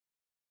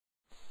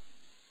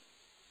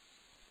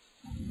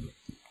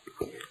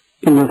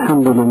إن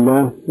الحمد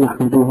لله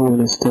نحمده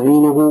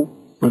ونستعينه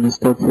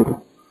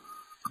ونستغفره.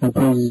 All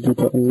praises due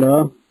to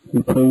Allah,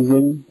 we praise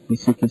Him, we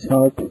seek His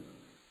help,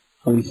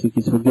 and we seek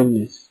His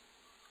forgiveness.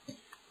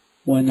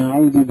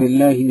 ونعوذ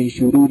بالله من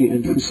شرور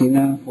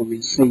أنفسنا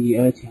ومن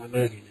سيئات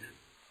أعمالنا.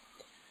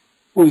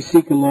 We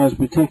seek Allah's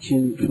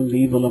protection from the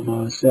evil of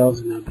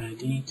ourselves and our bad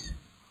deeds.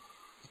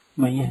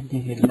 من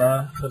يهده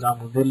الله فلا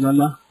مضل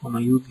له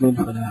ومن يضلل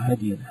فلا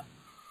هادي له.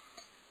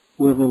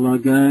 Whoever Allah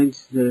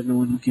guides, there is no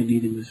one who can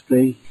lead him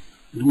astray.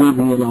 And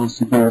whoever He allows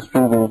to go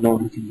astray, there is no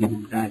one who can give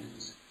him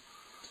guidance.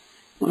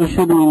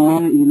 وأشهد أن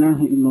لا إله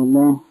إلا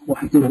الله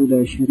وحده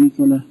لا شريك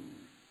له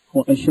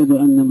وأشهد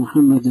أن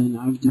محمدا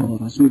عبده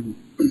ورسوله.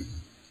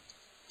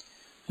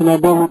 And I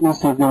bear witness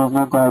that there is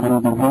no God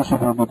worthy of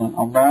worship other than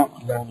Allah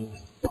alone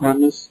with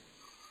promise.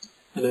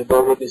 And I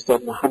bear witness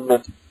that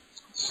Muhammad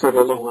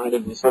sallallahu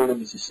alayhi wa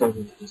sallam is His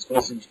servant and His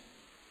messenger.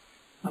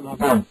 Amma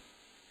ba'd.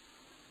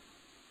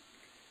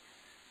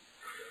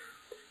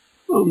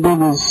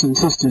 Brothers and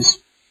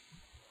sisters,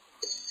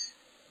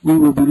 we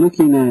will be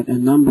looking at a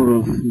number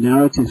of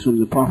narratives from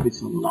the Prophet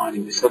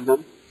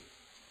ﷺ,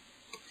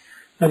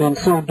 and in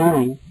so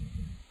doing,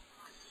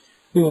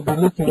 we will be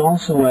looking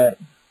also at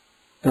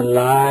the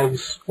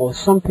lives or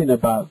something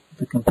about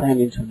the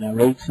companions who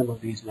narrate some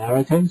of these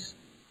narratives,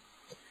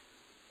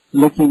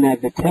 looking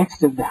at the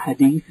text of the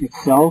Hadith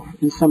itself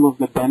and some of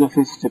the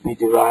benefits to be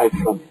derived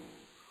from it.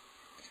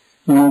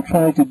 We will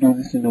try to do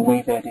this in a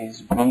way that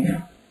is brief,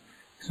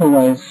 so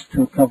as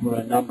to cover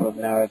a number of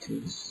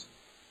narratives,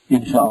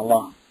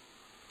 inshallah,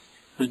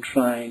 and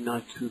try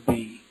not to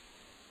be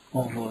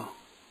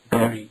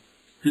overbearing,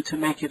 and to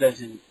make it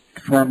as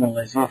informal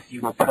as if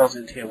you were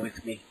present here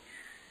with me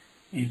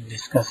in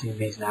discussing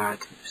these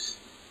narratives.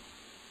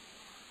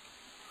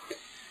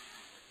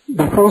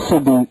 The first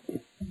subject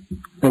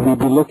that we'll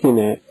be looking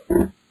at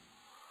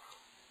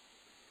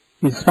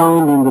is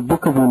found in the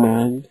Book of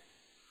Imaam,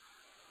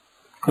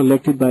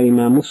 collected by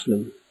Imam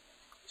Muslim,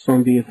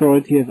 on the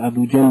authority of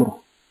Abu Jamrah.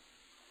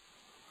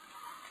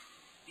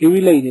 He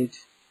related,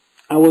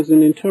 I was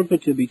an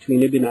interpreter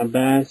between Ibn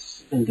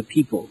Abbas and the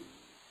people,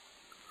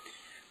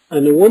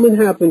 and a woman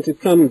happened to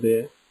come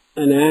there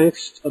and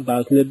asked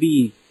about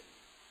Nabid,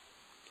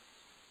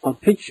 a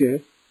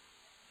pitcher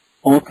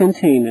or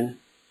container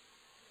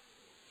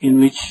in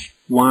which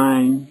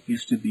wine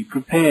used to be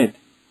prepared.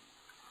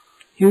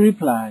 He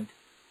replied,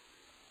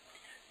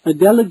 a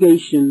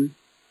delegation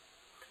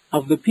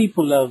of the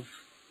people of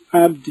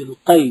Abdul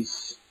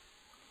Qais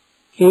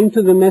came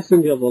to the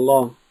Messenger of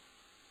Allah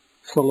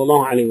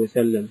sallallahu alaihi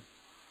wasallam.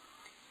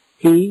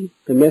 He,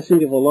 the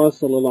Messenger of Allah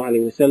sallallahu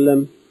alaihi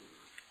wasallam,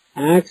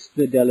 asked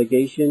the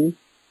delegation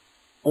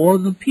or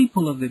the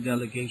people of the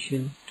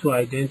delegation to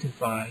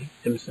identify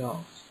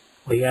themselves.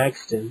 Or he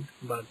asked them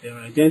about their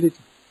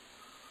identity.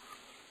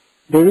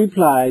 They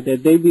replied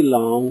that they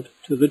belonged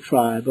to the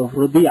tribe of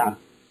Rabi'ah.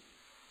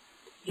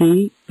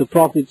 He, the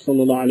Prophet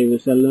sallallahu alaihi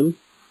wasallam,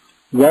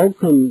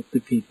 welcomed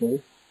the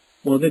people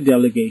or the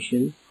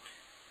delegation,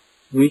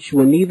 which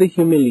were neither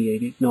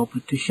humiliated nor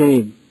put to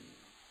shame.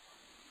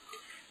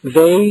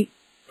 They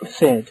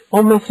said,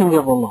 O Messenger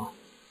of Allah,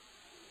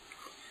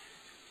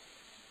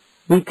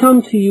 we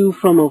come to you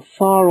from a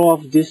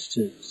far-off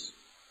distance,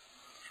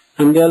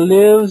 and there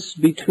lives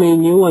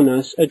between you and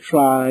us a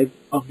tribe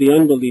of the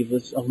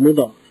unbelievers of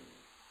Mudar,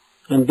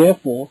 and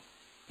therefore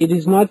it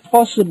is not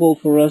possible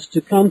for us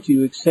to come to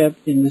you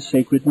except in the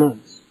sacred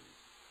months.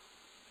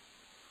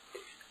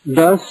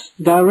 Thus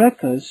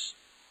direct us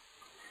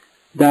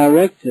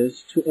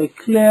to a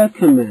clear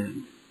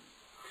command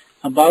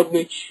about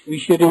which we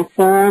should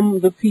inform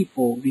the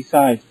people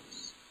besides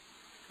us,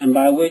 and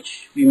by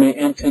which we may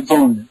enter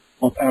Jannah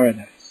or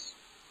paradise.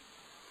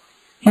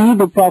 He,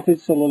 the Prophet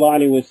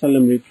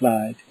ﷺ,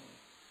 replied,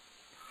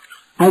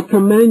 I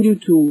command you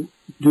to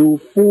do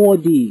 4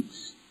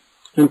 deeds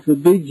and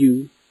forbid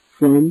you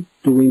from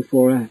doing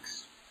 4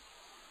 acts.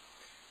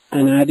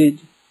 And added,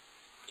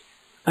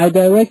 I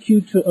direct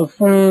you to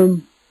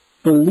affirm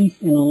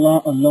belief in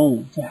Allah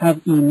alone, to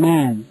have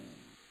Iman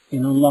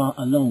in Allah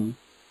alone.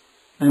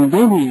 And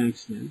then he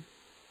asked them,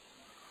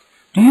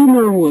 do you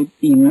know what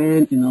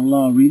Iman in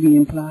Allah really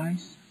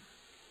implies?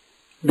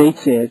 They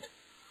said,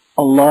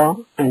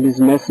 Allah and His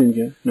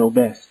Messenger know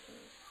best.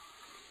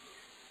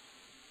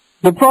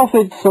 The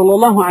Prophet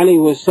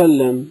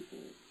ﷺ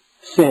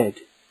said,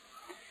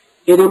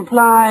 it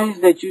implies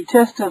that you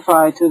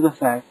testify to the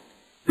fact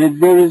that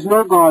there is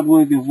no God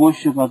worthy of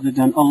worship other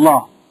than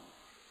Allah,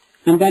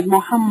 and that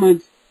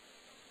Muhammad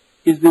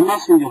is the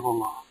Messenger of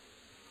Allah,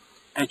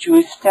 that you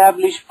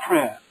establish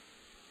prayer,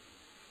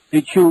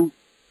 that you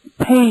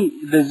pay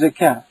the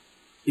zakat,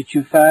 that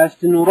you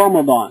fast in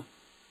Ramadan,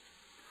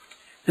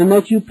 and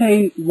that you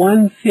pay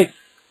 1/5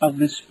 of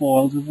the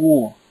spoils of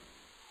war.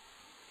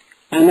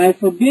 And I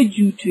forbid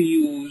you to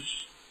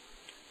use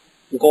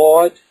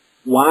gourd,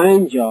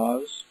 wine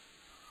jars,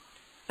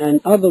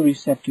 and other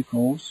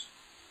receptacles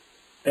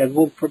that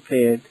were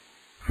prepared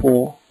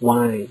for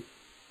wine.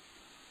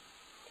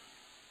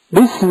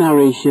 This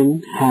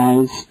narration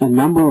has a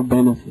number of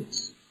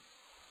benefits.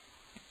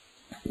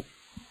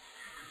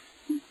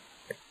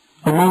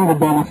 Among the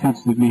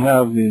benefits that we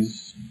have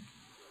is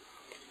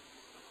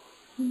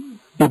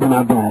Ibn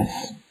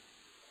Abbas,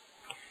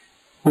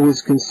 who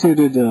is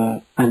considered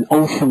an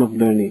ocean of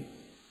learning.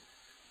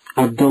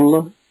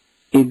 Abdullah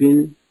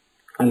ibn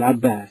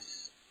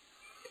al-Abbas,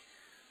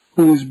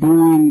 who was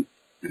born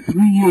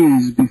 3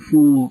 years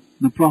before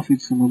the Prophet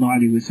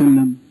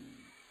ﷺ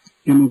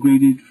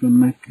immigrated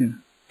from Mecca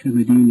to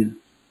Medina.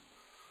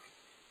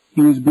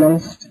 He was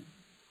blessed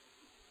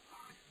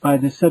by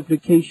the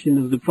supplication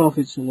of the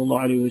Prophet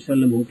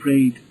ﷺ, who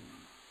prayed,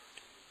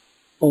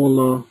 "O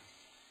Allah,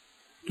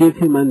 give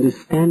him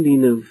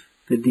understanding of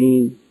the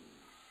deen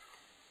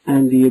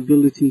and the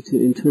ability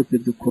to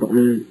interpret the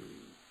Quran."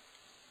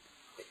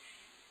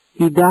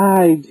 He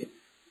died,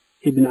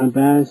 Ibn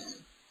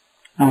Abbas,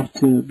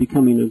 after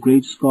becoming a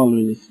great scholar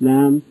in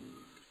Islam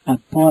at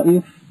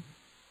Ta'if,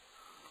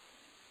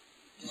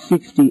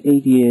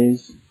 68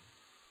 years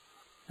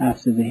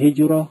after the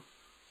Hijrah,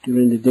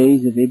 during the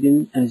days of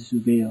Ibn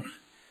az-Zubayr,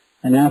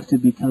 and after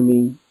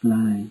becoming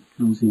blind,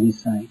 losing his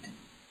sight.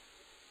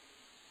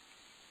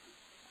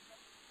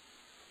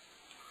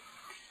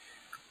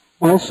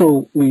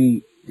 Also,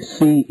 we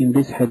see in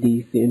this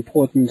hadith the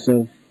importance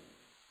of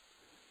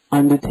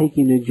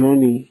undertaking a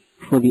journey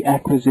for the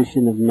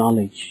acquisition of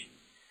knowledge,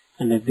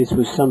 and that this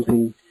was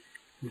something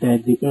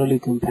that the early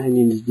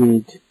companions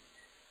did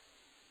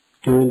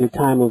during the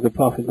time of the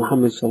Prophet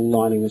Muhammad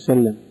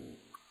ﷺ.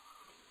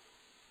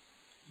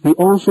 We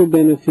also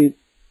benefit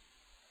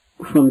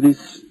from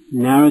this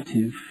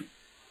narrative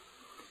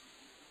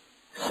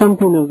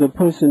something of the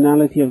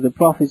personality of the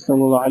Prophet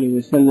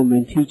ﷺ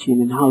and teaching,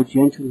 and how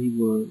gentle he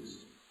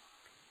was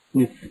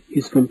with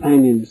his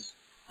companions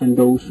and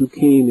those who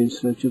came in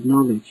search of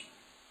knowledge.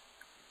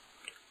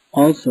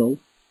 Also,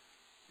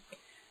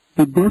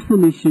 the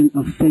definition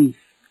of faith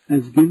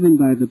as given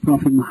by the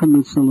Prophet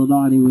Muhammad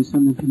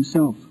ﷺ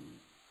himself,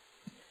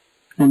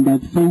 and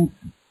that faith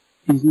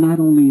is not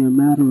only a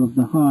matter of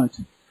the heart,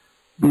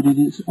 but it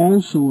is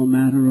also a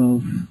matter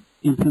of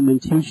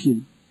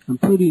implementation and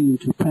putting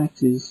into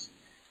practice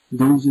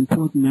those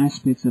important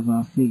aspects of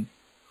our faith.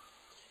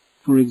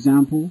 For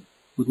example,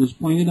 what was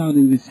pointed out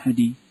in this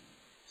hadith,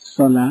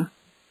 salah,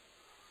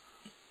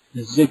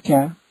 the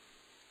zakah,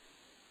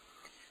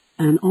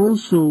 and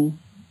also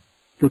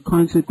the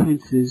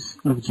consequences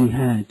of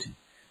jihad,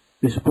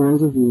 the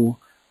spoils of war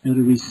that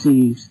are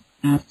received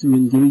after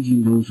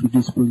engaging those who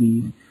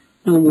disbelieve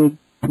and would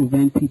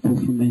prevent people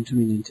from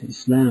entering into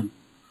Islam.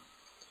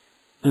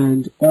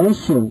 And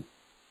also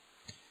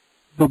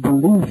the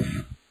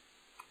belief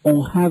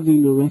or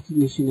having a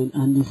recognition and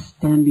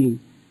understanding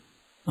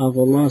of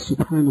Allah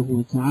subhanahu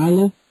wa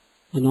ta'ala,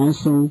 and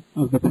also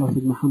of the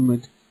Prophet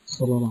Muhammad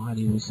sallallahu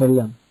alaihi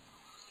wasallam.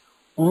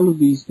 All of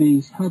these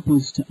things help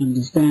us to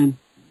understand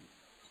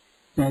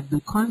that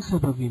the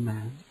concept of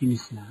Iman in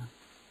Islam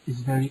is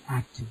very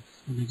active,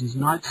 and it is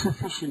not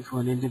sufficient for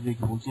an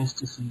individual just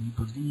to say we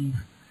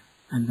believe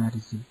and that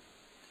is it.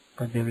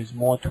 But there is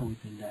more to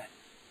it than that.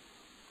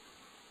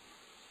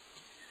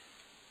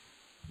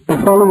 The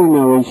following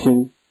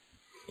narration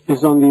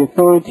is on the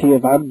authority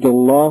of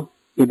Abdullah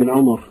ibn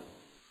Umar,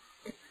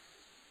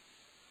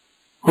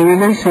 who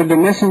relates that the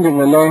Messenger of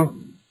Allah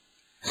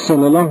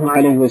sallallahu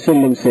alayhi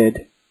wasallam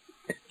said,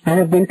 "I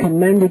have been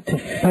commanded to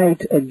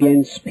fight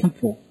against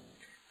people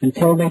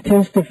until they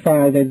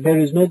testify that there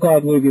is no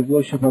God worthy of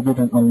worship other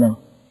than Allah,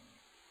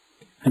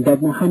 and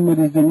that Muhammad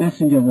is the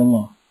Messenger of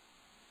Allah,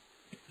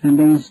 and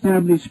they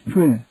establish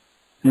prayer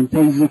and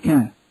pay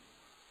zakah.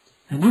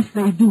 And if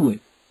they do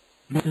it,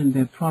 and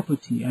their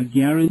property are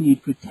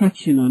guaranteed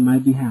protection on my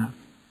behalf,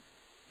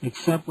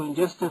 except when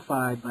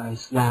justified by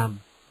Islam,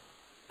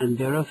 and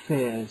their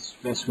affairs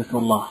rest with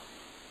Allah."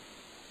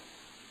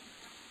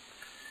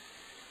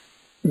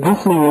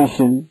 This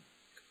narration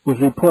was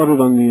reported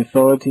on the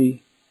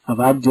authority of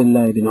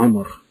Abdullah ibn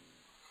Umar.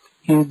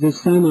 He is the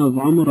son of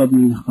Umar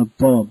ibn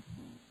al-Khattab,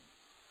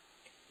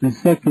 the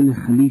second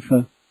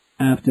Khalifa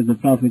after the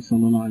Prophet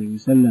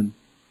ﷺ.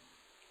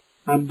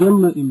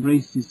 Abdullah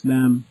embraced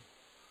Islam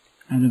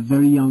at a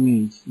very young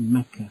age in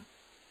Mecca,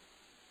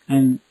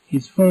 and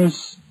his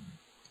first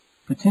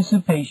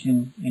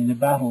participation in the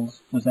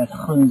battles was at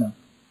Khandaq.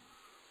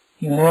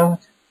 He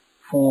lived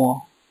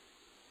for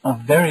a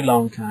very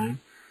long time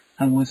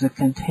and was a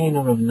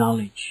container of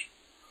knowledge.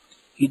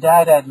 He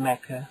died at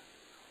Mecca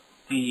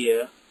the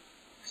year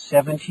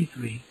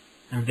 73,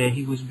 and there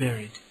he was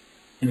buried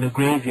in the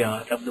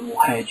graveyard of the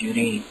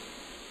Muhajirin.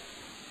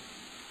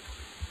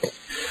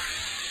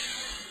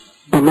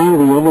 Among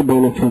the other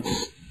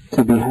benefits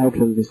to be had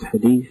from this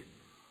hadith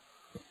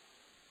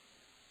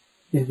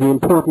is the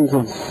importance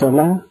of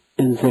salah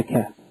and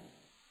zakah,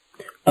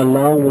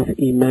 along with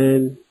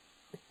Iman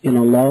in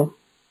Allah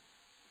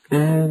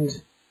and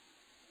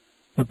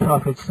the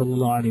Prophet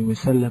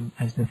ﷺ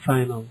as the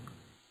final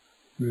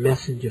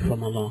messenger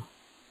from Allah.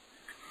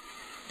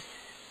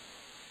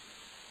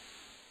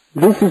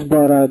 This is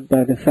brought out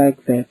by the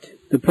fact that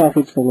the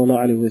Prophet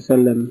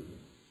ﷺ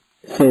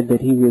said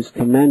that he was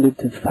commanded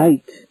to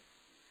fight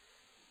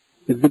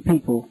with the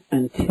people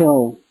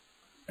until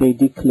they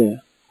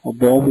declare or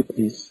bear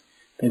witness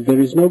that there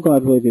is no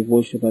God worthy of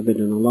worship other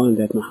than Allah, and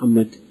that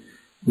Muhammad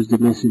was the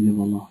Messenger of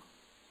Allah,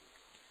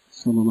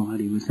 sallallahu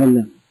alaihi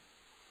wasallam.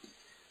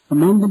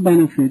 Among the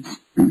benefits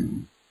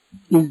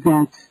is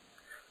that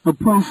a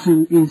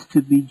person is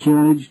to be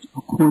judged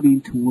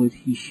according to what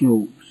he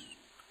shows,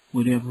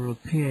 whatever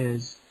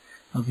appears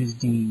of his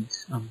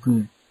deeds of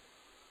good,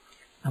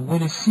 and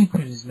what is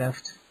secret is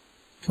left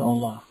to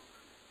Allah.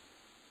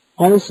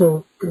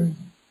 Also,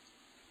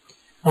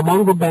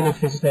 among the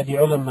benefits that the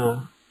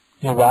ulama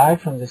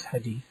derive from this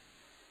hadith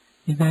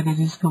is that it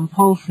is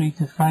compulsory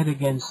to fight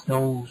against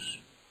those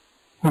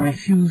who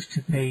refuse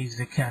to pay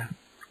zakah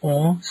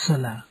or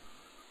salah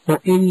or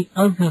any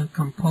other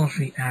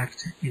compulsory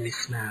act in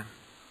Islam,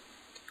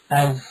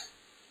 as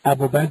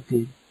Abu Bakr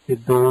did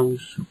with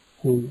those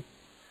who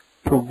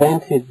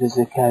prevented the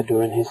zakah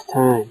during his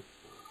time.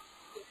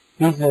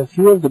 These are a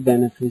few of the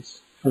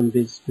benefits from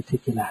this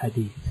particular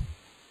hadith.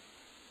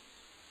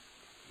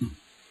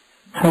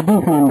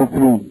 Hadith number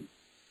 3.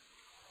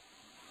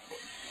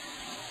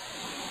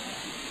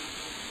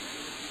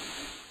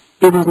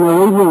 It is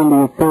narrated on the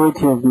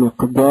authority of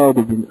Miqdad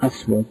ibn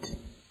Aswad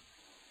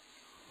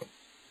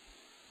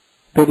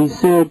that he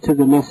said to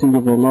the Messenger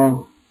of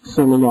Allah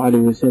sallallahu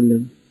alaihi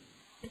wasallam,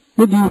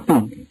 "What do you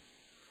think?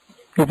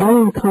 If I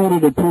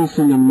encountered a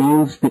person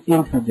amongst the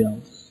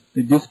infidels,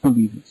 the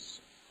disbelievers,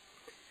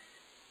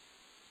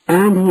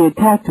 and he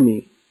attacked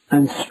me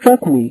and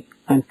struck me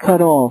and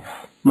cut off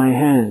my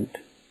hand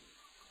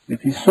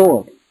with his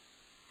sword,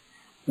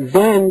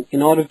 then,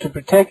 in order to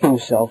protect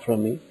himself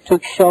from me,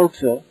 took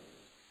shelter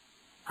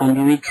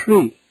under a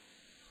tree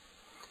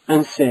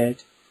and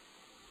said,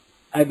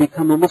 I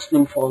become a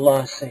Muslim for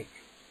Allah's sake.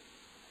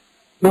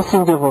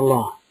 Messenger of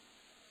Allah,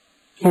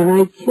 can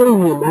I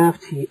kill him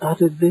after he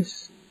uttered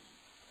this?"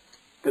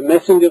 The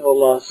Messenger of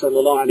Allah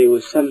sallallahu alaihi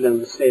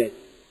wasallam said,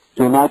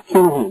 "Do not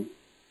kill him."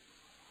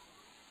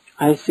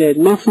 I said,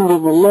 "Messenger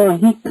of Allah,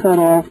 he cut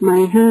off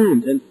my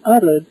hand and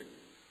uttered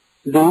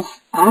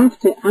this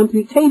after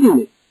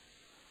amputating it.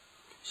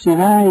 Should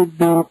I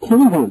then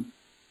kill him?"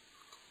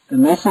 The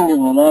Messenger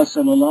of Allah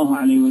sallallahu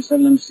alaihi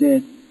wasallam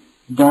said,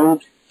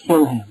 "Don't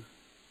kill him.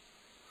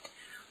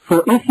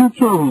 For if you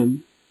kill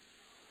him,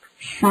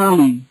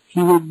 surely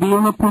he will be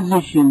in a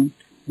position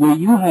where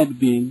you had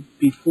been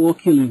before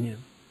killing him.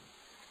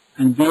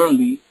 And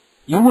verily,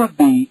 you would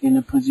be in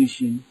a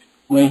position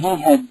where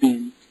he had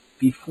been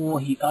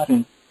before he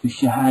uttered the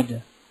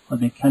shahada or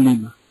the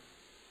kalima,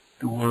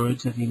 the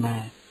words of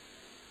Imaam."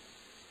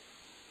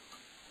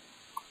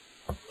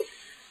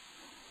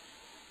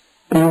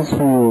 As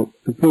for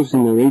the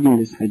person narrating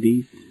this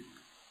hadith,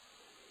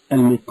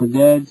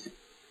 Al-Muqdad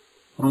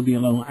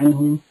radiallahu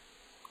anhu,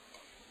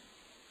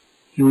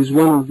 he was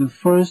one of the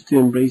first to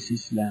embrace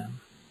Islam.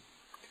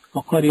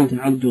 According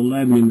to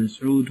Abdullah ibn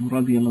Mas'ud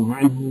radiallahu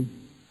anhu,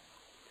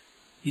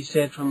 he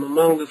said, from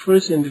among the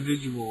first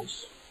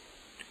individuals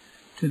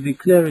to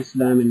declare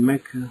Islam in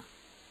Mecca,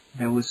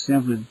 there were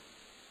 7,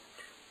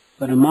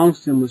 but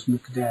amongst them was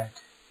Miqdad.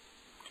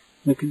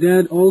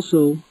 Miqdad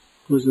also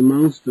was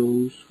amongst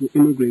those who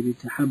immigrated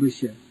to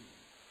Habasha.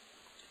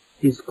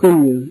 His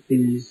kunya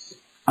is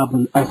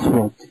Abul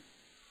Aswad.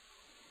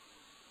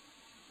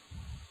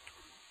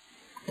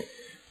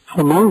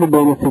 Among the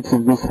benefits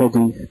of this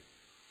hadith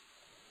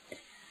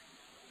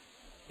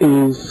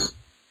is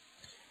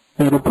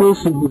that a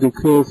person who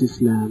declares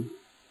Islam,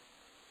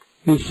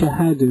 his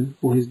shahada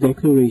or his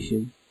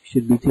declaration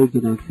should be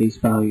taken at face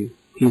value.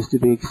 He is to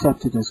be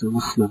accepted as a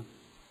Muslim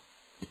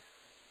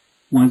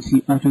once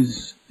he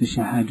utters the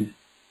shahada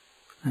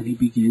and he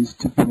begins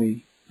to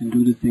pray and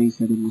do the things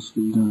that a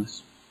Muslim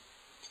does.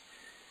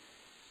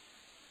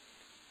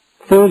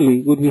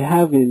 Thirdly, what we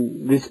have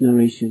in this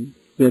narration,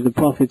 where the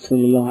Prophet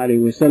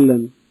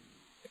ﷺ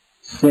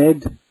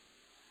said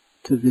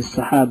to this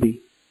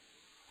Sahabi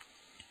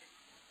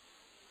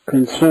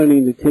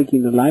concerning the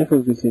taking the life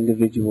of this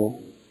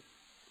individual,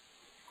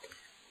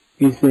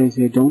 he says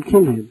here, don't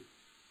kill him,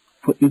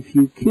 for if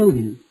you kill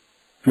him,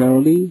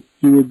 verily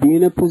he will be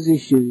in a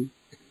position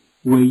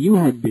where you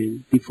had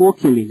been before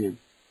killing him.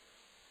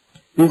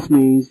 This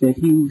means that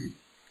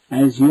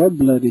as your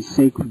blood is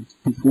sacred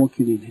before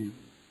killing him,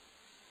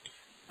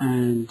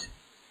 and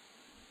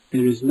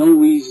there is no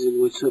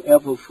reason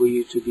whatsoever for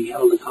you to be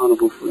held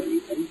accountable for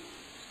anything,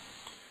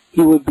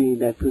 he would be in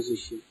that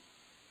position.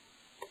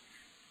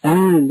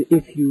 And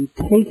if you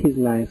take his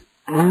life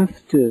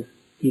after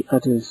he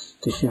utters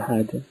the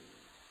shahada,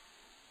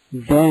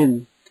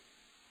 then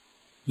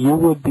you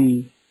would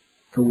be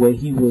the way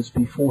he was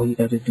before he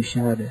uttered the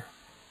shahada.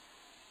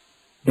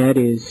 That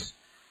is,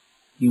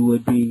 you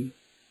would be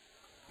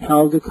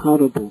held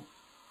accountable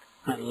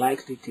and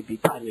likely to be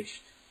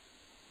punished.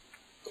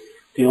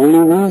 The only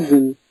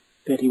reason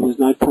that he was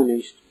not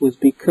punished was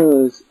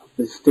because of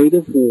the state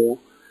of war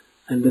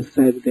and the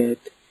fact that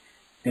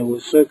there were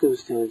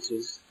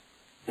circumstances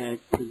that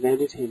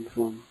prevented him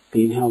from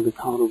being held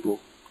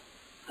accountable.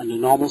 Under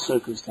normal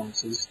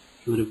circumstances,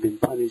 he would have been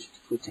punished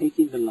for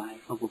taking the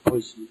life of a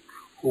person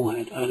who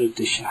had uttered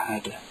the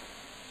shahada.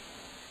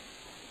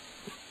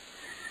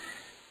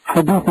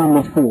 Hadith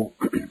number 4.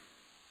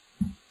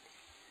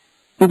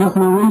 It is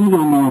narrated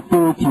on the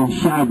authority of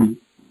Sha'bi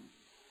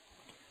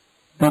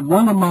that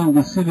one among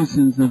the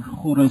citizens of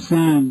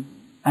Khurasan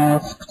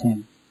asked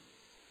him,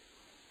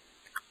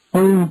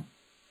 "O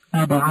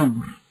Abu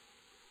Amr,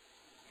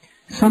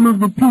 some of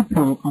the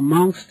people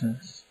amongst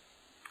us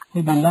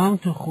who belong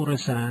to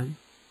Khurasan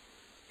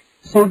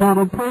say that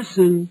a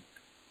person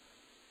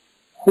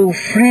who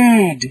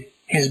freed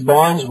his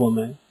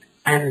bondswoman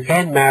and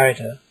then married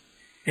her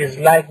is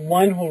like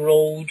one who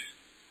rode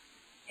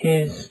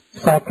his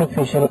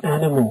sacrificial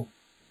animal."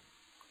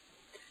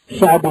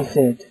 Sha'bi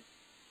said,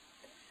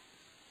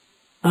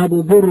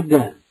 "Abu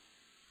Burda,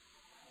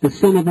 the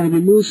son of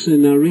Abu Musa,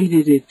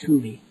 narrated it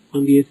to me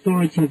on the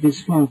authority of his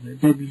father,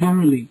 that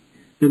verily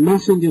the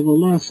Messenger of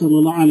Allah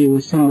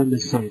ﷺ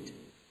said,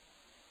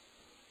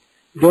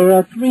 there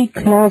are three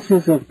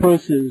classes of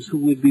persons who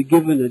would be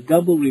given a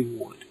double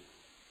reward.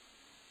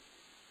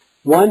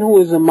 One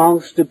who is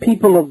amongst the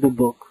people of the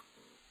book,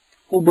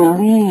 who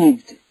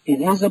believed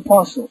in his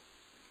apostle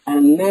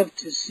and lived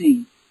to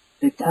see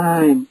the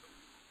time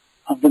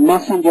of the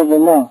Messenger of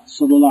Allah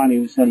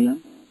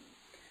ﷺ,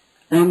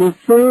 and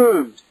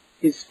affirmed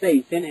his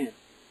faith in him,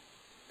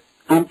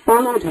 and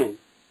followed him,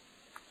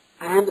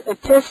 and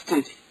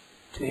attested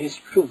to his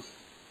truth.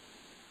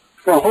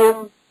 For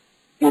him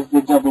is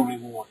the double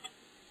reward.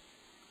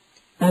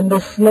 And the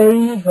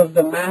slave of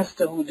the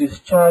master who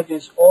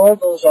discharges all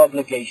those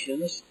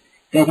obligations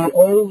that he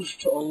owes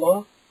to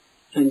Allah,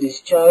 and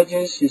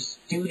discharges his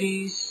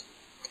duties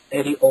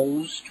that he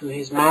owes to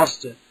his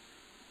master.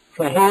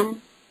 For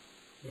him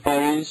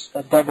there is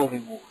a double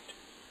reward.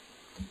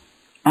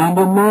 And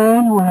a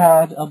man who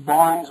had a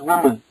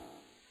bondwoman,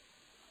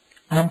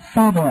 and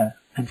fed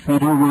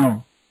her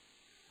well,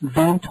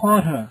 then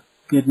taught her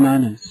good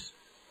manners,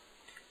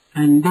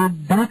 and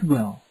did that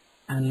well,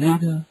 and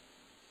later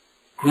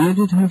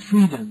granted her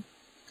freedom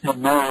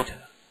and married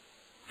her.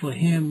 For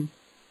him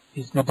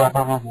is the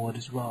double reward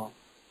as well."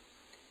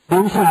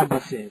 Then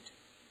Sha'bi said,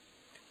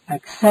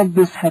 "Accept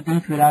this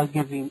hadith without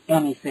giving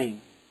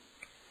anything.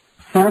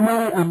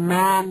 Formerly a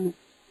man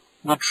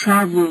would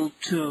travel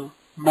to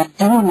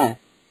Medina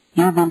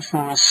even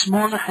for a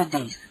smaller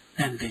hadith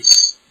than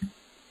this."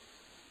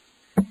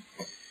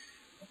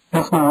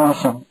 This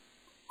narration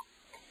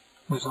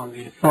was on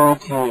the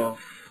authority of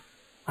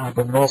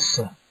Abu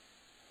Musa.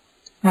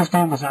 His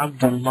name was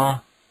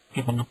Abdullah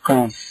ibn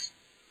Qais.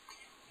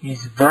 He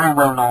is very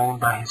well known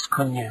by his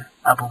kunya,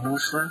 Abu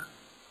Musa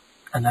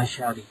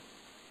al-Ash'ari.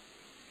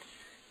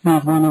 He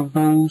was one of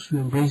those who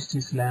embraced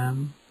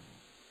Islam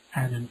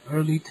at an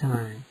early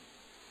time.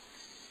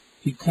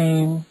 He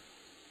came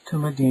to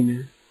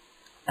Medina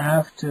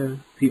after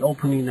the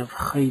opening of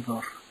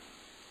Khaybar,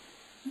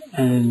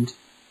 and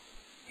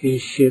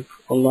his ship,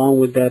 along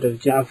with that of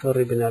Ja'far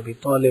ibn Abi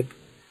Talib,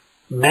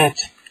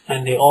 met,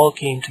 and they all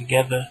came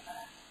together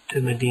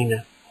to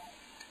Medina.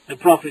 The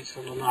Prophet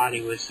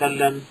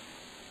ﷺ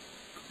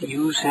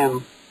used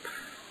him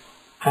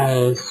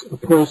as a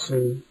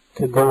person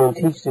to go and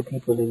teach the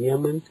people in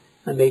Yemen,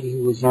 and later he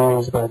was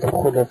used by the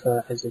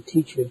Khulafa as a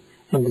teacher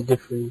in the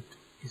different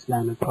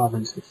Islamic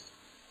provinces.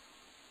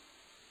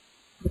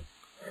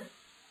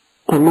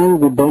 Among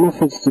the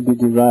benefits to be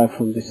derived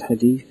from this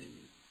hadith,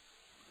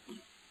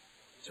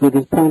 so it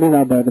is pointed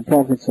out by the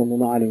Prophet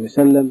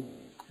ﷺ,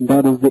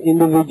 that is the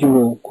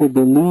individual who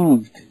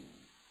believed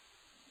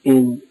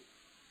in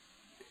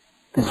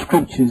the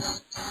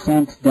scriptures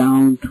sent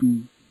down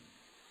to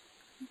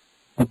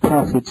the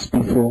prophets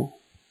before,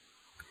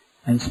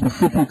 and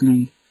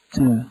specifically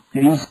to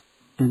Isa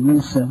and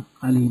Musa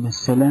alayhi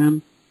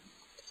salam,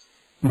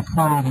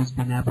 before it has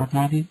been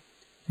abrogated,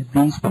 that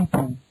these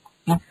people,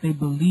 if they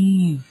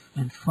believe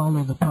and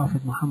follow the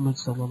Prophet Muhammad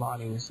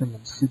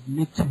ﷺ,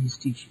 submit to his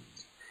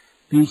teachings,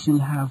 they shall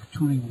have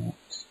two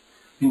rewards.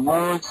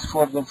 Rewards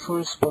for the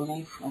first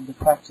belief and the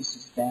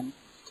practices then,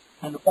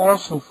 and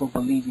also for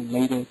believing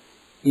later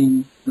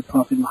in the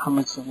Prophet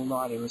Muhammad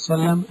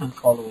ﷺ and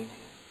following him.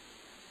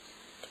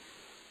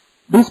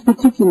 This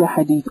particular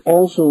hadith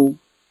also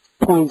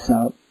points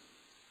out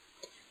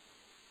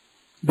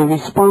the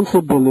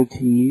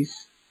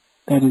responsibilities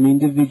that an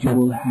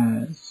individual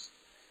has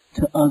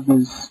to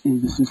others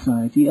in the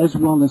society as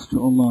well as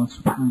to Allah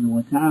subhanahu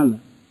wa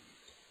ta'ala.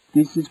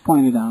 This is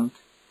pointed out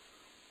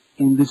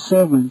in the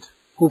servant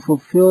who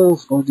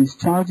fulfills or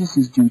discharges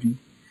his duty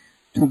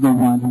to the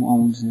one who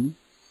owns him,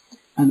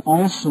 and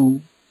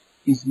also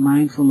is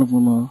mindful of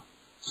Allah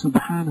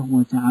subhanahu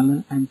wa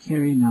ta'ala and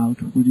carrying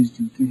out what is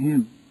due to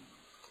him.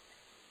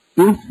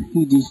 If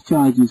he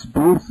discharges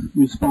both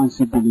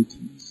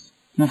responsibilities,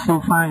 he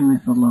shall find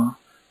with Allah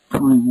two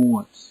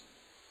rewards.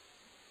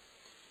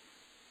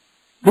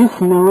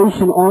 This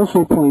narration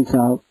also points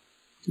out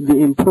the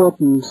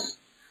importance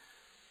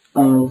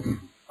of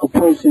a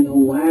person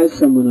who has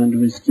someone under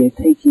his care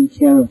taking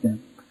care of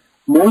them.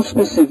 More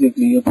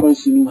specifically, a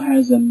person who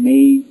has a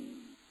maid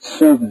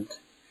servant.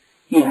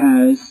 He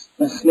has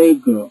a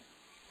slave girl,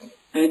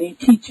 and he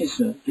teaches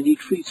her, and he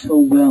treats her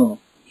well.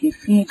 He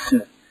feeds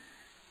her,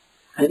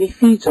 and he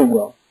feeds her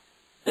well,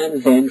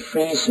 and then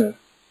frees her.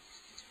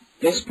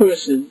 This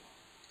person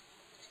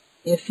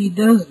if he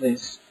does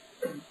this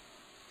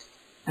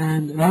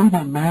and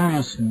later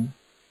marries her,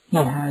 he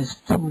has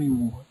two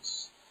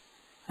rewards,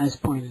 as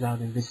pointed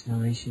out in this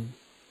narration.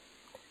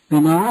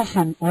 The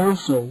narration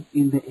also,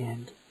 in the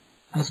end,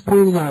 as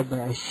pointed out by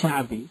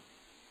Ash-Sha'bi,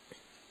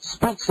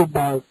 speaks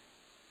about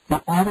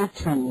the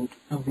attitude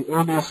of the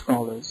earlier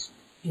scholars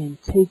in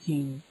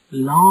taking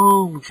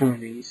long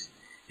journeys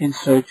in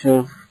search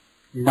of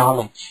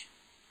knowledge.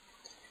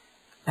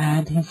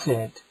 And he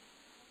said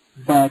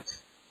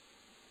that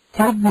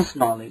take this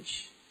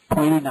knowledge,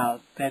 pointing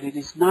out that it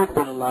is not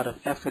with a lot of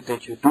effort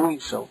that you're doing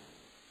so,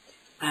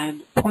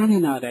 and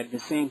pointing out at the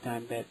same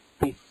time that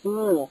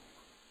before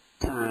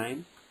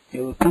time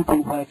there were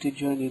people who had to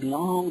journey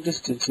long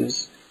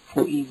distances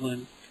for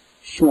even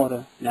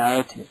shorter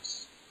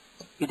narratives.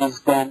 It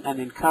is then an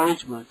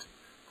encouragement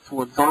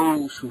for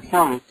those who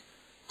hear it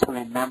to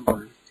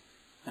remember it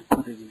and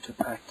put it into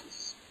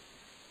practice.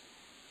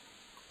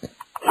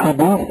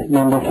 Hadith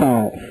number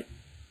 5.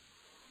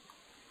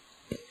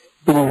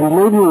 It is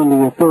related on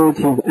the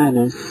authority of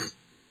Anas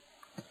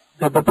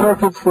that the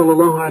Prophet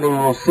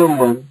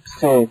ﷺ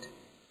said,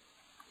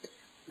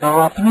 there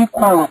are 3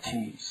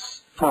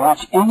 qualities for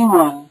which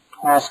anyone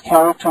who is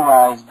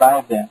characterized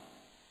by them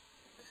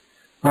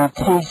will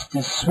taste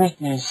the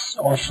sweetness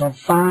or shall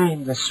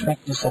find the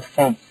sweetness of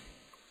faith.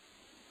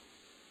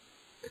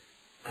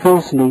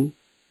 Firstly,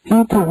 he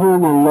to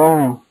whom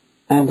Allah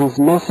and His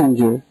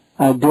Messenger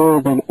are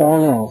dearer than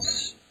all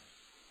else.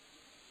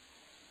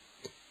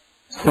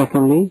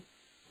 Secondly,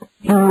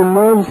 he who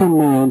loves a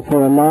man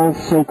for Allah's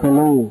sake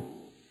alone.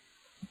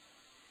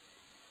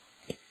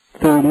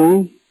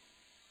 Thirdly,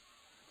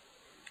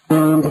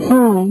 and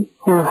he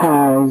who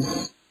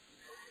has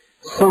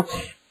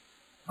such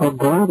a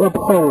great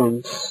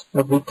abhorrence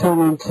of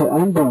returning to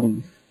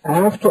unbelief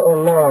after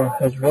Allah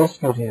has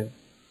rescued him,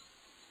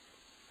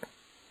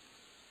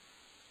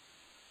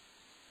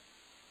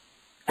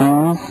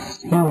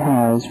 as he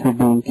has for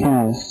being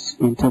cast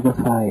into the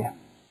fire.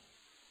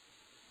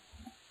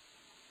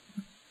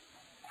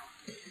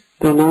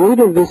 The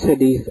narrator of this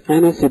hadith,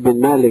 Anas ibn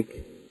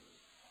Malik,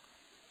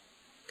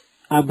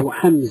 Abu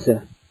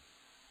Hamza,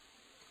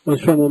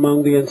 was from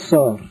among the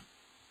Ansar.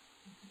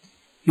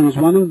 He was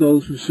one of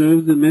those who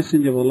served the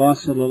Messenger of Allah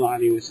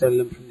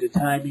ﷺ from the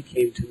time he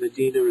came to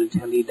Medina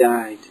until he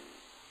died.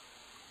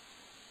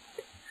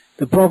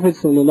 The Prophet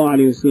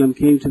ﷺ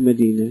came to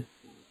Medina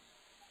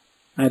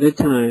at a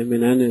time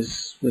when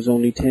Anas was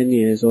only 10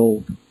 years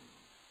old.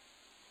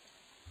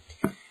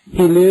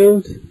 He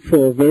lived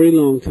for a very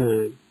long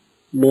time,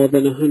 more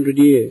than 100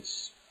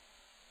 years.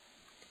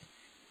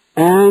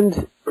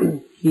 And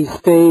he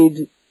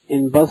stayed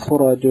in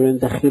Basra during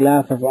the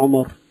Khilaf of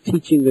Umar,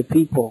 teaching the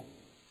people.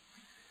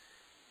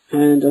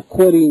 And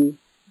according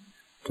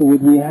to what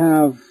we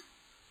have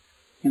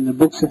in the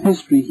books of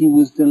history, he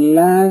was the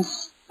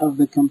last of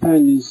the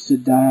companions to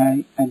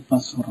die at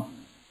Basra.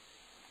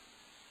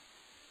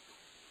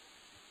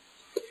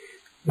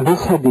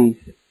 This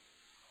hadith,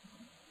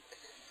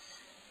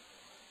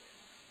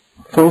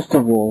 first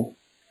of all,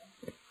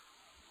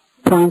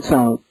 points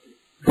out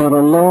that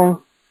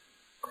Allah,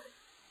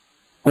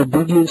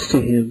 obedience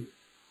to Him,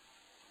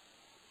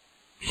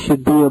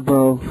 should be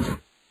above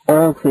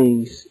all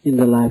things in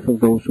the life of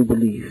those who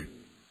believe.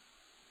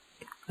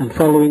 And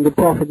following the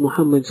Prophet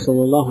Muhammed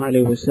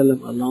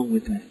ﷺ along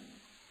with that.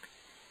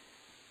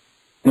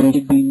 There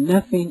should be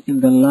nothing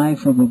in the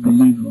life of a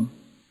believer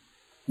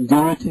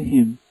dearer to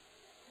him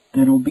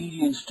than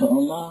obedience to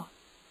Allah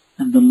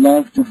and the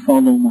love to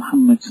follow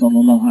Muhammad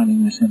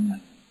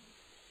ﷺ.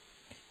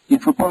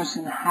 If a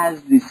person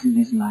has this in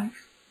his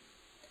life,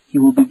 he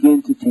will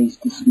begin to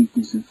taste the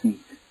sweetness of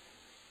faith.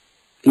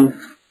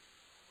 If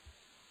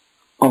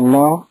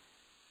Allah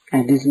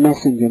and His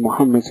Messenger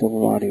Muhammad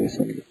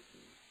ﷺ,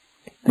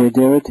 they're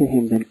dearer to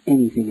him than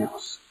anything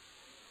else.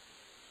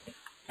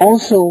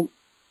 Also,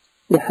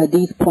 the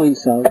hadith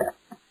points out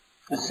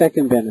a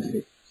second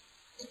benefit,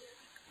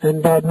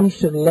 and that we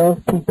should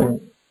love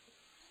people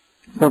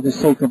for the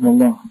sake of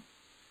Allah.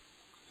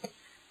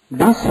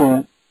 This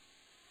here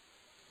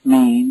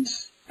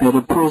means that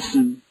a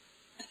person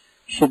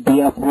should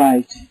be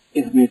upright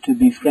if we're to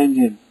befriend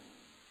him,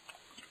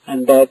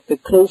 and that the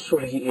closer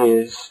he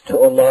is to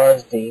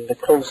Allah's deen, the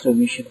closer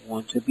we should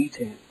want to be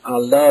to him. Our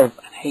love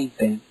and hate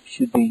then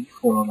should be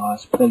for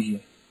Allah's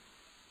pleasure.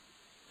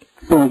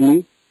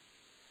 Thirdly,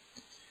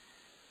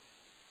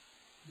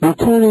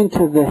 returning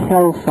to the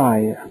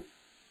hellfire,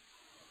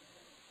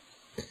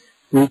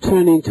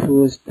 returning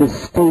to the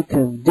state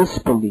of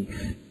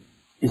disbelief,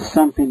 is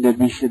something that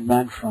we should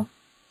run from.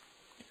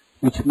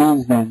 Which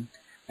means then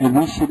that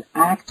we should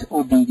act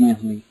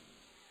obediently,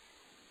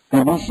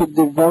 that we should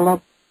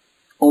develop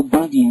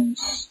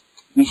obedience,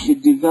 we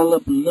should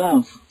develop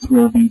love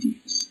through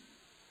obedience,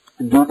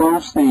 and do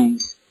those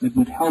things that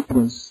would help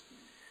us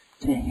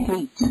to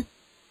hate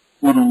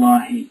what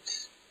Allah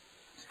hates.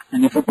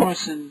 And if a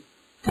person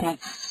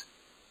takes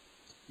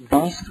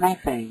these 3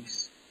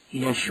 things,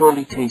 he has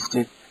surely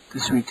tasted the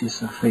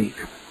sweetness of faith.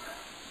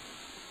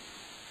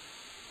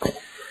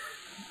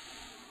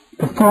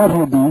 The third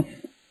hadith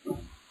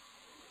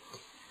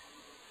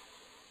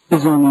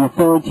is on the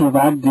authority of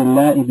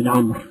Abdullah ibn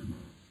Amr,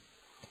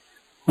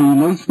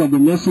 who relates that the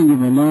Messenger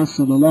of Allah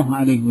sallallahu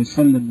alayhi wa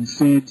sallam has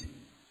said,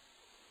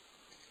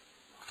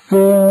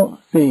 4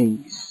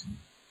 things,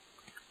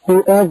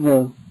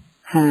 whoever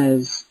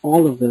has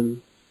all of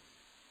them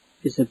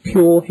is a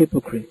pure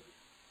hypocrite.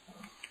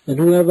 And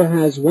whoever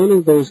has one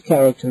of those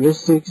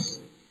characteristics,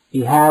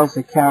 he has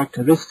a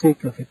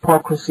characteristic of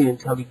hypocrisy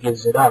until he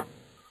gives it up.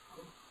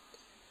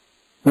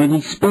 When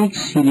he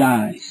speaks, he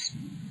lies.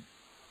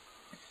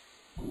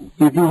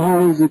 If he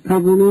holds a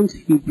covenant,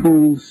 he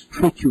proves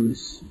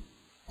treacherous.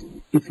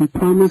 If he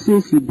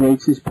promises, he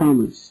breaks his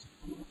promise.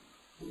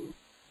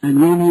 And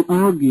when he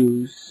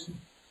argues,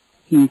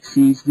 he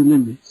exceeds the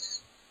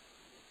limits.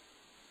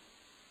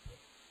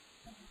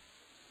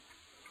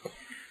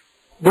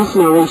 This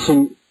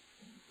narration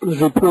was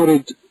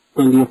reported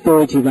on the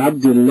authority of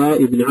Abdullah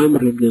ibn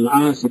Amr ibn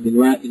al-As ibn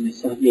Wa'il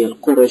al-Sahmi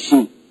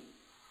al-Qurashi.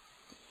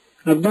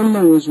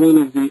 Abdullah was one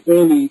of the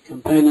early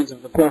companions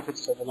of the Prophet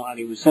sallallahu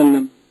alaihi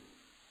wasallam.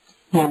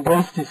 He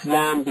embraced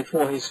Islam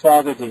before his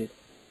father did.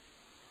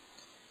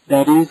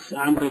 That is,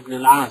 Amr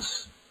ibn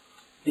al-As.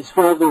 His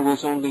father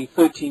was only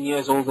 13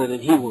 years older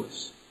than he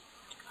was.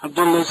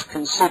 Abdullah is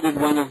considered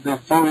one of the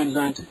very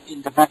learned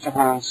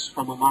individuals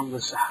from among the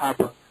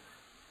Sahaba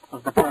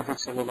of the Prophet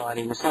sallallahu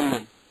alaihi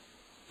wasallam.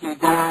 He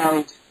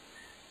died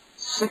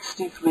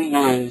 63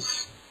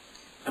 years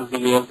of the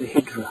year of the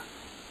Hijrah.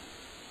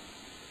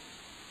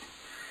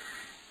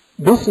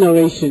 This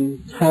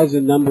narration has a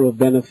number of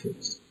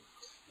benefits.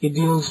 It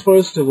deals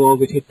first of all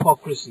with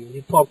hypocrisy.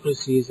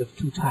 Hypocrisy is of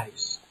 2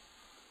 types.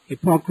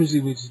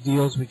 Hypocrisy which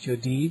deals with your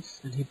deeds,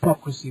 and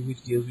hypocrisy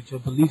which deals with your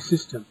belief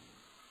system.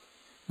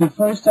 The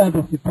first type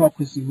of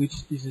hypocrisy, which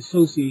is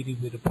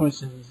associated with a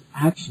person's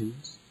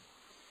actions,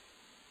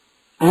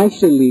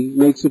 actually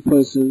makes a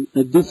person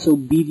a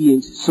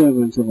disobedient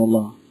servant of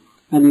Allah,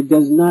 and it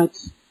does not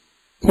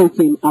take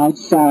him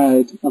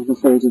outside of the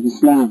fold of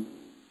Islam.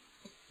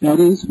 That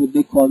is what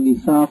they call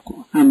nifaq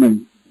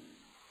amal,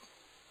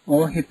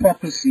 or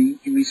hypocrisy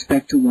in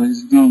respect to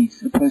one's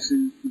deeds. A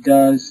person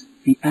does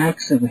the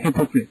acts of a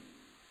hypocrite.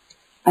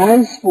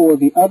 As for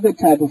the other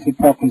type of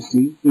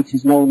hypocrisy, which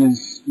is known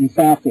as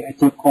nifaq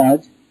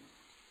i'tiqad,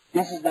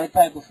 this is that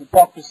type of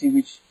hypocrisy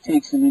which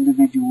takes an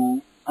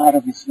individual out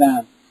of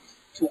Islam,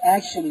 to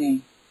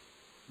actually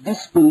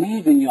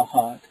disbelieve in your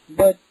heart,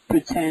 but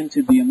pretend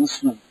to be a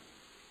Muslim.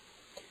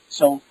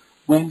 So,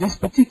 when this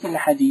particular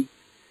hadith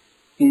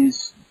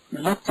is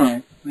looked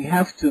at, we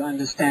have to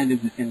understand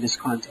it within this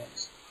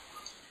context.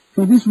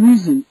 For this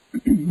reason,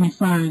 we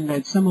find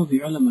that some of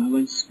the ulama,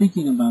 when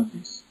speaking about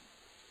this,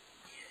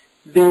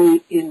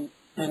 they, in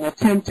an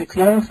attempt to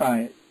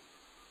clarify it,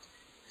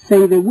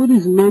 say that what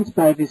is meant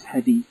by this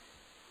hadith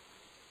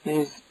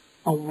is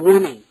a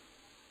warning,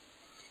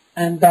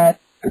 and that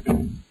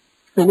an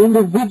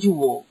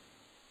individual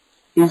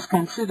is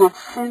considered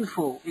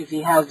sinful if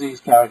he has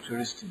these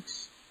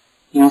characteristics.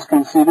 He is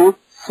considered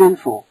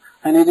sinful,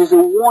 and it is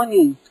a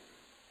warning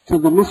to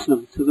the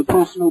Muslim, to the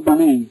person who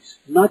believes,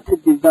 not to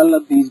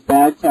develop these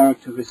bad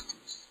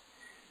characteristics,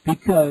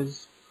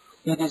 because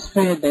it is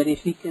feared that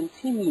if he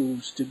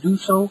continues to do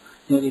so,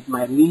 then it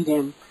might lead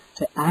him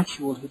to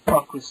actual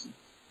hypocrisy,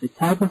 the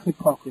type of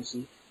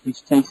hypocrisy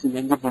which takes an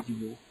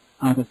individual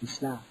out of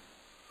Islam.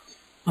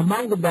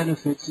 Among the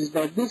benefits is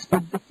that this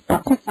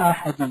particular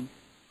hadith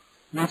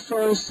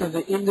refers to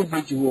the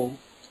individual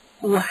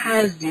who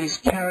has these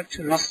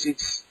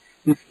characteristics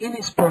within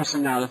his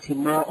personality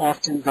more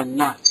often than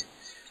not.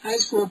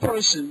 As for a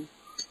person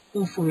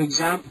who, for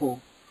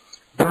example,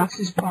 breaks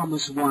his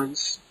promise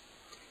once,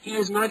 he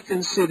is not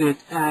considered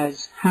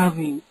as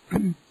having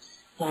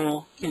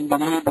or can be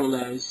labeled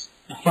as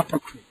a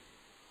hypocrite.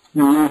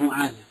 Wallahu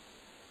a'lam.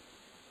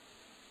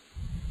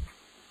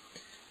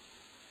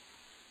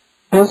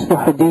 As for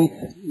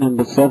hadith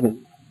number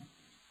 7,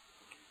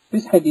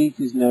 this hadith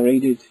is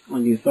narrated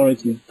on the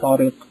authority of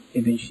Tariq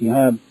ibn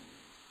Shihab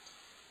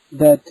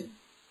that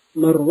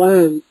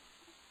Marwan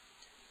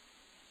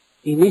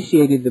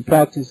initiated the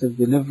practice of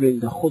delivering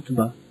the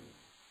khutbah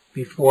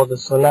before the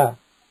salah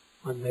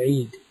on the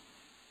Eid.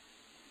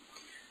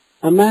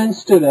 A man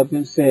stood up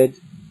and said,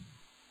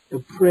 the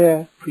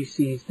prayer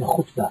precedes the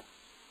khutbah.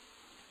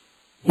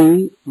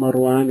 He,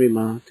 Marwan,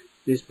 remarked,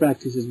 this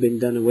practice has been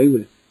done away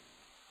with.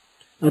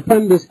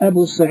 Upon this,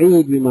 Abu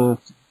Sa'id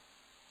remarked,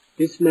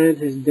 this man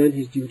has done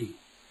his duty.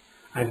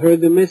 I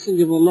heard the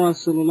Messenger of Allah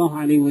sallallahu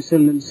alaihi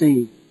wasallam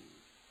saying,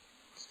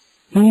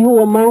 he who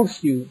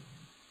amongst you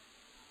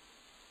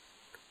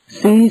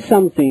sees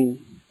something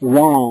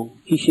wrong,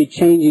 he should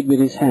change it with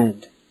his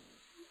hand.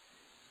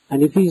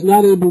 And if he's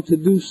not able to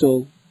do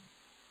so,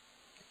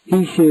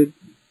 he should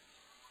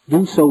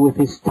do so with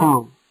his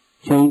tongue.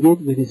 Change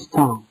it with his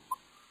tongue.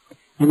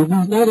 And if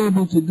he's not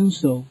able to do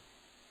so,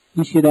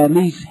 he should at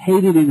least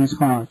hate it in his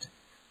heart.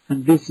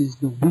 And this is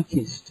the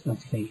weakest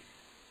of faith.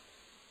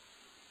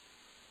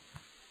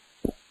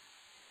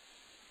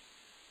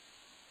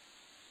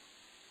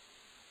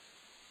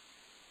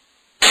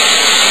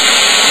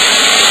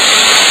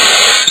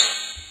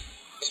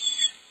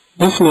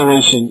 This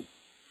narration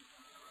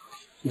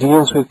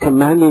deals with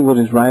commanding what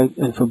is right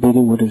and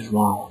forbidding what is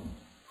wrong.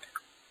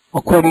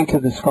 According to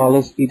the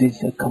scholars, it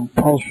is a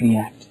compulsory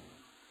act.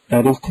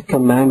 That is, to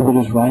command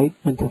what is right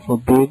and to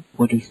forbid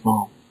what is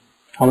wrong.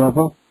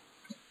 However,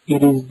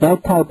 it is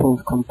that type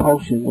of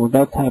compulsion or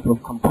that type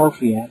of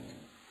compulsory act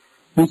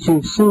which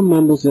if some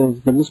members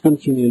of the Muslim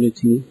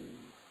community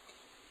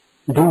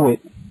do it,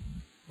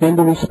 then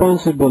the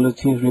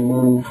responsibility is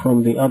removed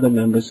from the other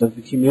members of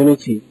the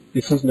community.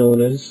 This is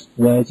known as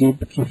wajib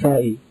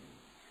kifai.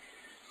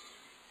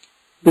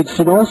 It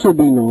should also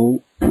be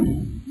known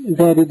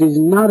that it is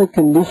not a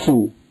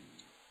condition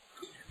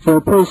for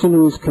a person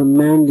who is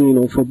commanding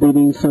or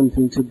forbidding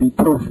something to be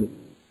perfect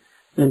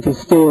and to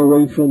stay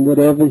away from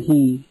whatever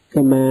he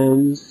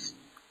commands,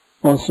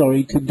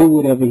 to do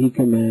whatever he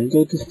commands,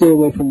 or to stay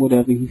away from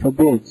whatever he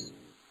forbids.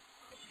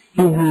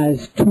 He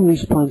has two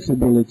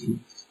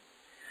responsibilities: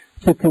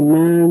 to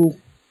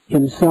command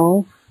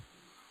himself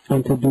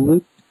and to do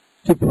it,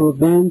 to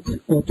prevent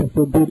or to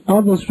forbid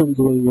others from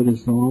doing what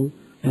is wrong,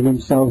 and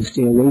himself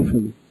stay away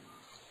from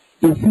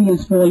it. If he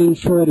is falling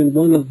short in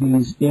one of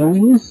these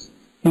areas,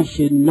 he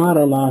should not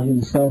allow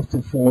himself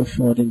to fall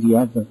short in the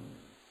other.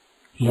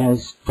 He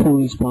has two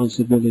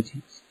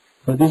responsibilities.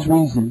 For this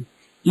reason,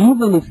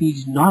 even if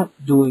he's not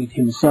doing it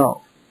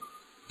himself,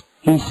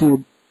 he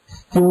should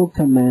still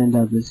command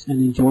others and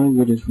enjoy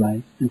what is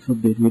right and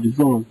forbid what is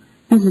wrong.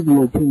 This is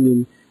the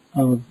opinion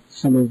of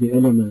some of the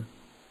ulama.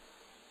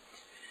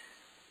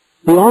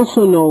 We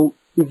also know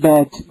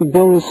that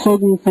there are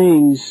certain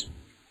things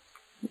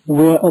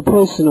where a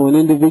person or an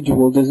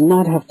individual does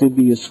not have to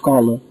be a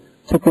scholar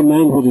to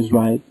command what is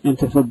right and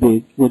to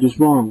forbid what is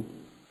wrong.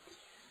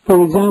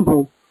 For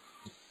example,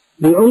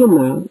 the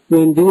ulama,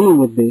 when dealing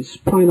with this,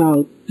 point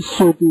out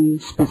certain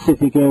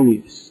specific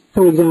areas.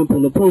 For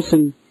example, a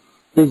person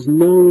is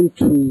known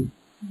to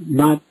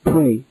not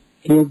pray.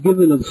 He has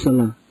given up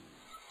salah.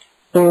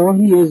 Or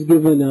he has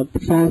given up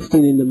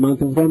fasting in the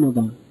month of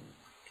Ramadan.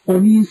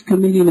 Or he is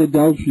committing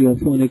adultery or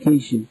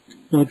fornication,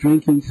 or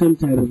drinking some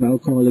type of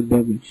alcoholic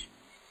beverage.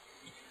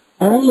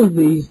 All of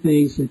these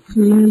things are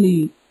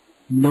clearly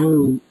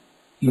known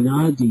in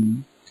our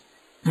deen,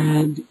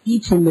 and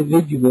each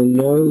individual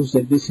knows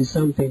that this is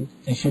something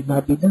that should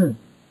not be done.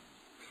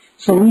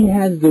 So he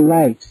has the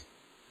right,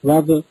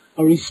 rather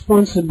a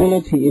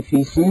responsibility, if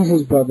he sees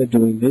his brother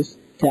doing this,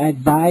 to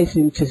advise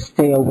him to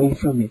stay away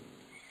from it.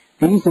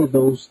 These are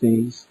those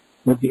things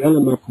what the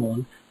ulama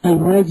call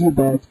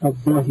al-wajibat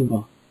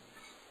al-zahira.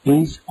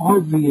 These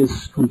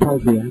obvious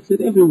compulsory acts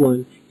that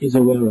everyone is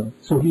aware of.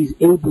 So he's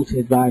able to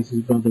advise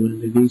his brother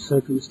under these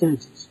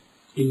circumstances.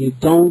 And you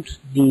don't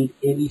need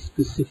any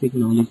specific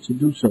knowledge to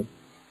do so.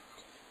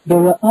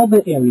 There are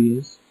other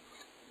areas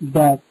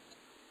that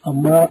are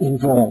more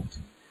involved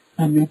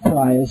and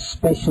require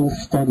special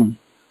study.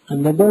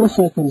 Under those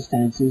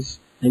circumstances,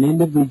 an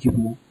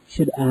individual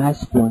should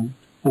ask one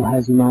who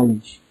has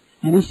knowledge,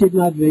 and he should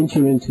not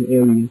venture into an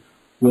area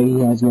where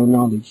he has no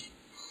knowledge.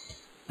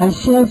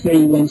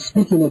 Al-Shafi'i, when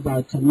speaking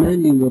about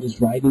commanding what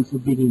is right and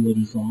forbidding what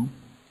is wrong,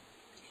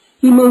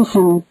 he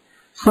mentioned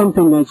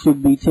something that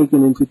should be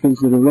taken into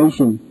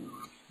consideration.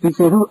 He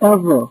said,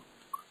 whoever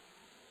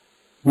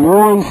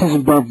warns his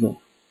brother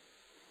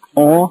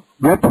or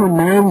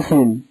reprimands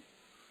him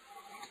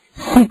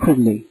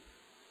secretly,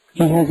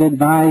 he has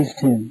advised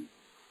him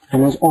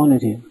and has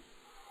honored him.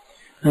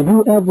 And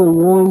whoever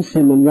warns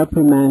him and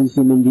reprimands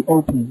him in the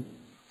open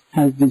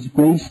has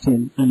disgraced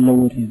him and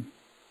lowered him.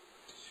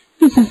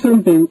 This is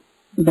something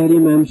that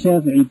Imam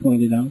Shafi'i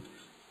pointed out,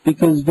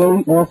 because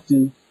very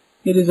often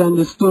it is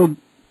understood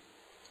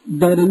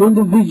that an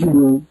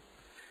individual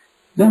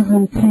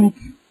doesn't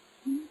take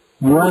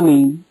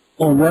warning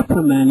or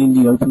reprimand in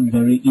the open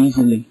very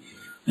easily.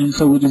 And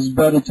so it is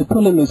better to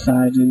pull him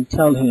aside and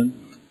tell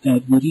him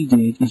that what he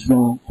did is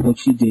wrong, what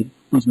she did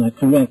was not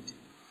correct.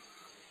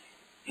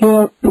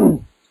 Here,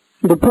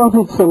 the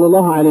Prophet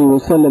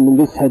ﷺ in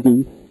this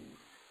hadith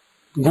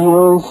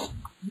deals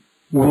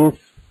with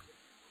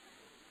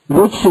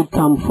what should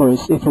come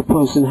first if a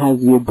person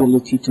has the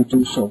ability to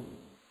do so.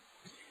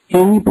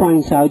 Here he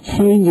points out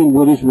changing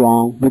what is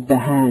wrong with the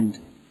hand.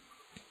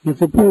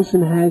 If a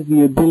person has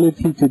the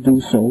ability to do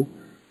so,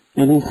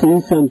 and he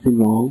sees something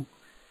wrong,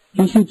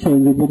 he should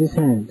change it with his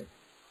hand.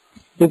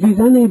 If he's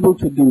unable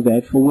to do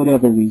that for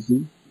whatever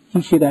reason,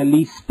 he should at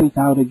least speak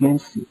out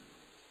against it.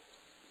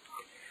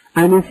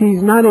 And if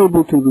he's not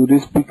able to do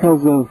this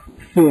because of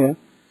fear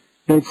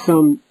that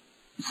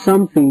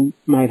something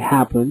might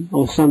happen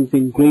or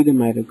something greater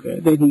might occur,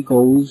 then he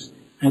goes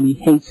and he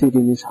hates it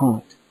in his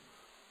heart.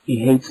 He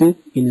hates it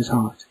in his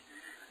heart.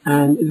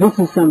 And this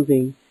is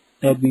something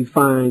that we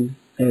find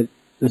that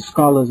the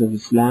scholars of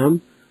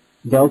Islam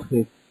dealt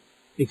with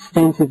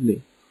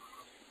extensively.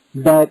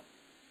 That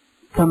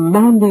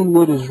commanding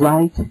what is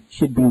right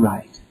should be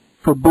right.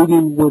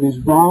 Forbidding what is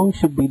wrong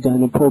should be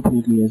done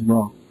appropriately as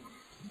well.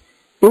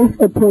 If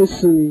a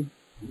person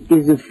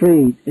is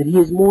afraid and he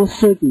is more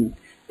certain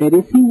that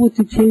if he were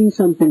to change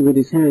something with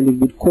his hand it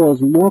would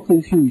cause more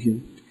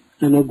confusion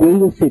and a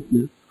greater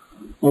fitna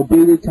or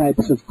greater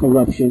types of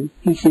corruption,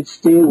 he should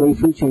stay away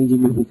from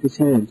changing it with his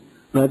hand.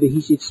 rather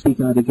he should speak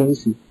out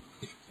against it.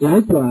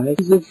 Likewise,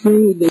 he's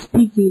afraid that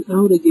speaking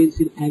out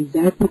against it at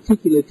that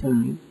particular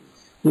time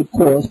would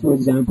cause, for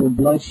example,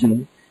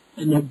 bloodshed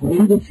and a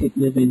greater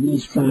fitna than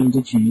he's trying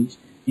to change,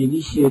 and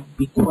he should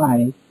be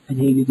quiet and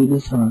hate it in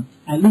his heart,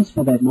 at least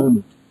for that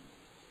moment.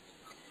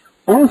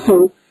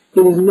 Also,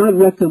 it is not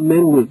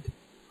recommended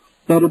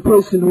that a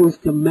person who is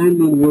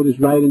commanding what is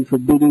right and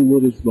forbidding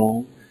what is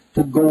wrong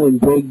to go and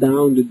break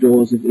down the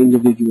doors of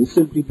individuals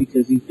simply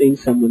because he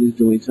thinks someone is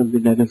doing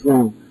something that is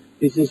wrong.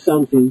 This is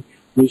something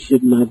which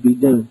should not be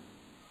done.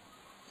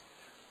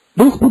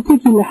 This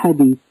particular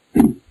hadith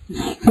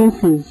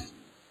stresses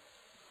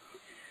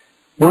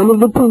one of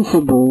the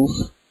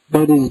principles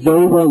that is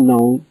very well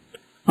known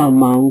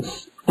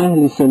amongst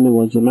Ahl Sunnah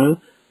wal Jama'ah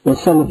wa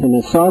Salafin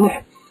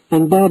as-Salih,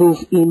 and that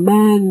is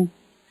Iman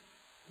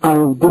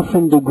are of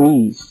different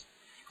degrees.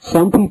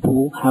 Some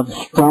people have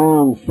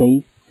strong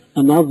faith,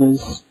 and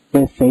others,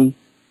 their faith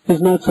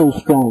is not so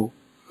strong.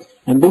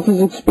 And this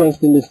is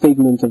expressed in the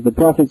statement of the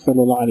Prophet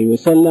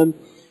ﷺ,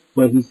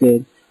 where he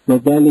said,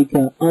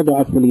 وَذَلِكَ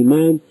أَضْعَفُ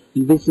الْإِيمَانِ,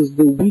 and this is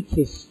the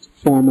weakest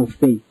form of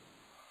faith.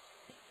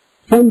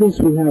 From this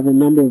we have a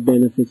number of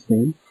benefits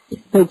then,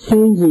 that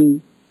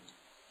changing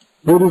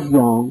what is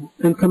wrong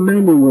and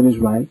commanding what is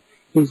right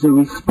is a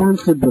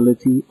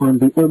responsibility on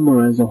the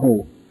Ummah as a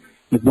whole.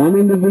 If one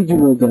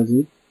individual does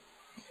it,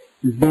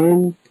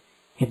 then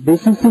if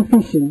this is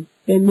sufficient,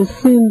 then the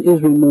sin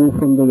is removed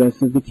from the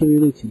rest of the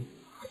community.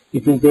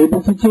 If he's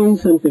able to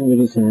change something with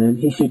his hand,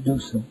 he should do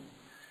so.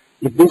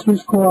 If this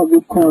would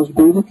cause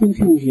greater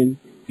confusion,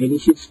 then he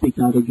should speak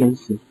out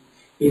against it.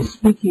 If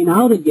speaking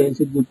out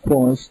against it would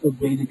cause a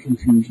greater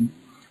confusion,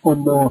 or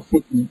more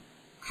fitna,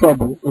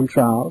 trouble and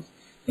trials,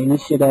 then he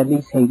should at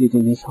least hate it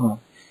in his heart.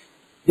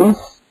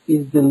 This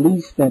is the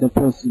least that a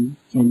person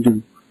can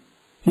do.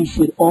 He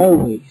should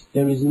always,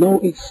 there is no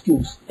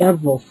excuse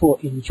ever for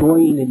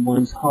enjoying in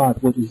one's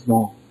heart what is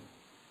wrong.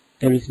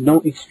 There is no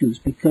excuse,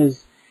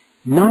 because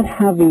not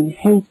having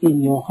hate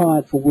in your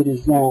heart for what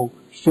is wrong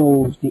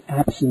shows the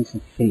absence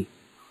of faith.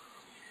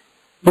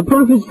 The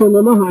Prophet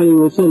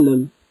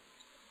ﷺ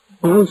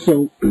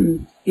also,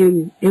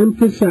 in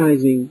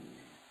emphasizing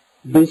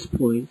this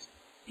point,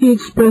 he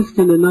expressed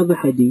in another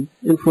hadith,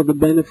 and for the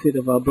benefit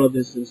of our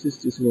brothers and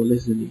sisters who are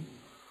listening,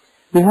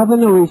 we have a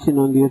narration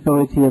on the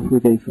authority of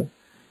Hudayfa,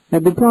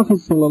 that the Prophet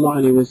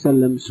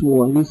ﷺ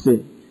swore, and he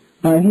said,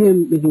 by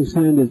him in whose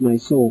hand is my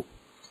soul,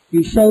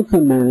 you shall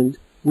command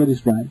what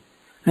is right,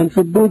 and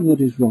forbid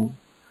what is wrong,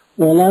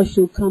 or Allah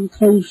shall come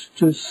close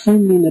to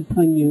sending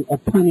upon you a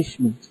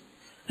punishment,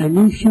 and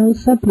you shall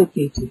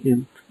supplicate to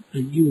him,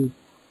 and you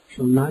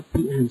shall not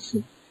be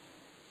answered.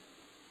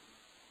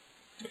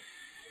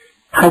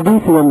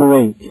 Hadith number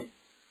 8.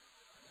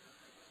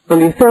 On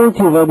the authority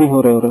of Abu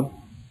Hurairah,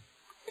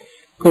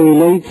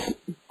 correlates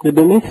that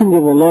the Messenger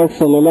of Allah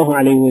sallallahu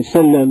alayhi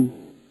wasallam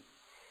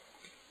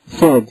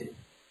said,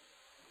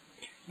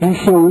 you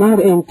shall not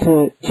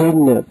enter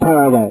Jannah,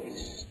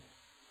 paradise,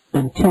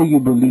 until you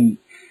believe.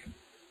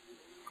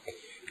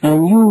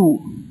 And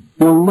you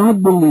will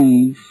not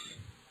believe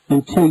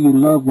until you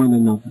love one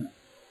another.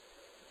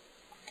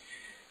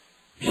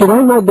 Should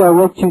I not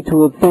direct you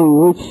to a thing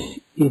which,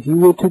 if you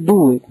were to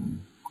do it,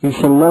 you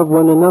shall love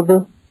one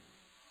another?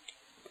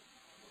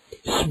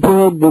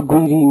 Spread the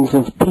greetings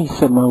of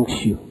peace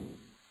amongst you.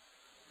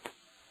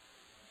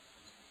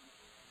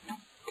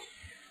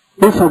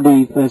 This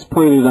hadith, as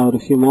pointed out a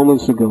few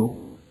moments ago,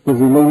 was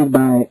related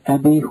by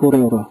Abu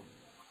Hurairah.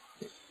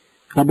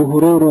 Abu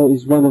Hurairah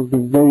is one of the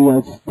very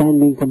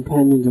outstanding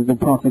companions of the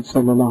Prophet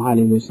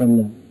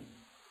ﷺ.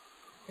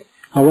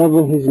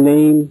 However, his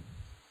name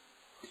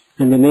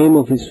and the name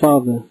of his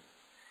father,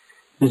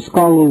 the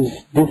scholars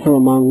differ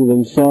among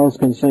themselves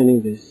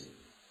concerning this.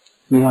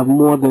 We have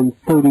more than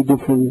 30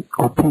 different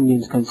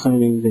opinions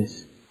concerning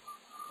this.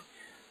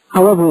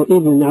 However,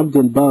 Ibn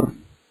Abdul Barr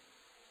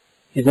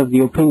is of the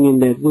opinion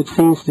that what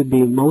seems to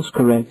be most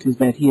correct is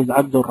that he is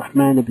Abdul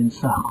Rahman ibn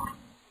Sakhr.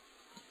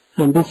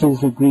 And this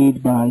is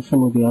agreed by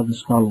some of the other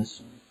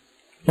scholars.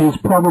 He is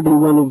probably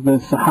one of the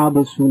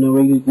Sahabas who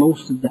narrated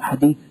most of the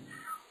hadith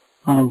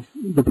of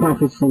the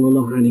Prophet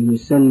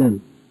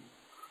ﷺ.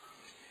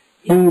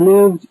 He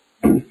lived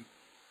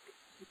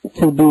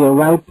to be a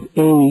ripe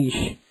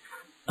age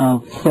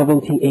of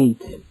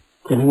 78,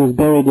 and he was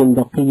buried in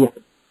Baqiyah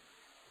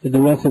with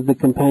the rest of the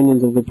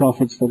companions of the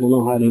Prophet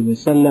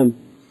ﷺ.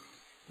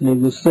 And it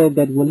was said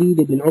that Walid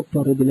ibn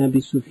Uqbar ibn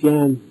Abi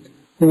Sufyan,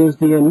 who was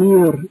the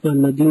Amir of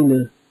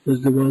Medina,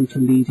 was the one to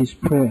lead his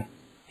prayer,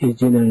 his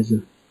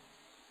janazah.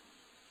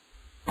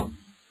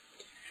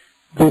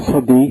 This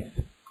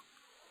hadith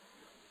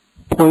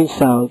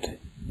points out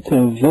to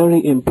a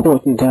very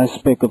important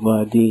aspect of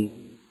our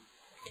deen,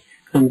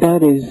 and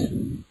that is,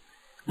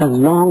 as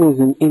long as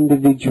an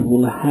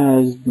individual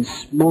has the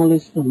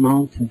smallest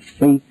amount of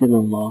faith in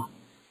Allah,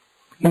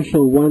 he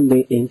shall one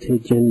day enter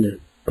Jannah,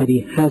 but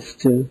he has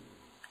to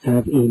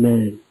have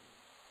Iman.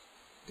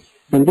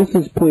 And this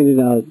is pointed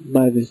out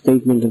by the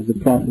statement of the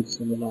Prophet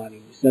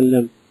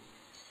ﷺ,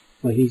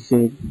 where he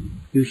said,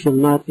 you shall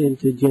not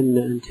enter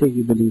Jannah until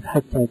you believe,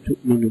 حَتَّى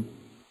تُؤْمِنُوا,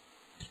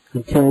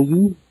 until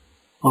you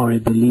are a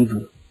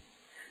believer.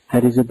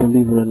 That is, a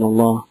believer in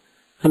Allah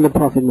and the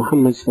Prophet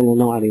Muhammad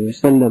sallallahu alaihi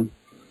wasallam,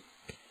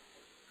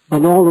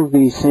 and all of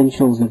the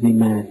essentials of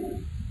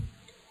Iman.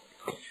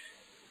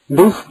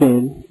 This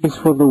then is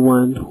for the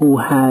one who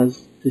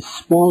has the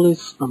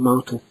smallest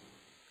amount of,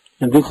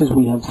 and this is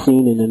we have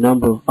seen in a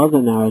number of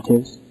other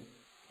narratives,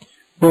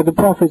 where the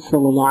Prophet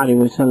sallallahu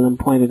alaihi wasallam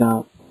pointed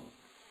out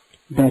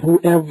that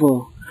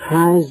whoever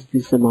has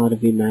this amount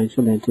of Iman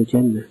shall enter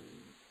Jannah.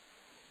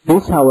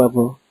 This,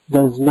 however,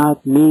 does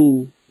not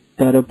mean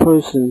that a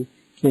person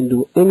can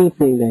do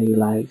anything that he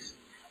likes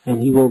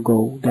and he will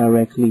go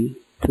directly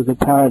to the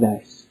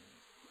paradise.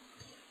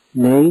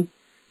 Nay,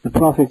 the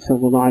Prophet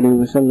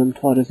ﷺ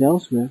taught us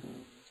elsewhere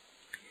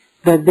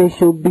that there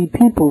shall be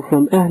people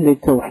from Ahl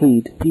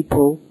Tawheed,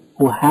 people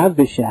who have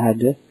the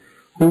Shahada,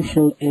 who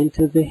shall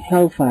enter the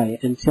hellfire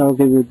until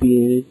they will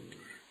be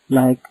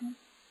like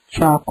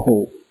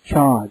charcoal,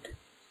 charred.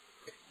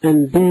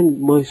 And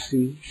then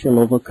mercy shall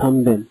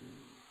overcome them,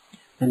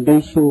 and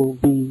they shall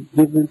be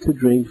given to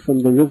drink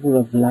from the river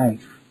of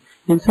life.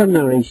 In some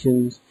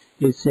narrations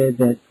it said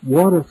that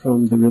water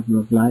from the river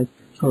of life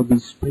shall be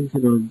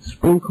sprinkled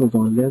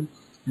on them,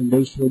 and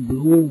they shall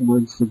bloom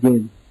once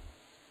again.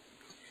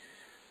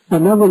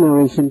 Another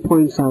narration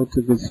points out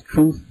to this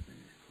truth,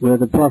 where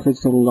the Prophet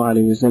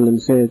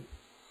ﷺ said,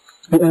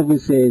 whoever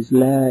says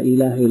La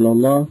ilaha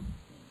illallah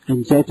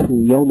أنجته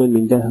يوما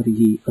من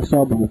دهره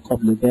أصابه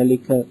قبل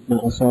ذلك ما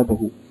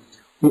أصابه.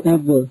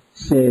 Whoever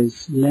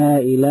says La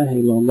ilaha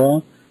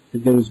illallah,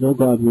 that there is no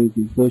God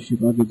worthy of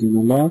worship other than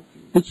Allah,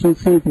 it shall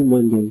save him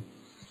one day,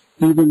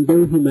 even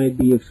though he might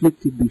be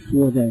afflicted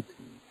before that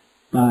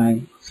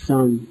by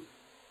some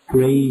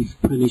grave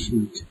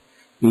punishment,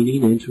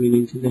 meaning entering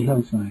into the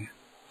hellfire.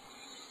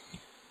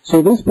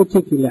 So this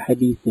particular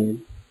hadith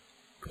then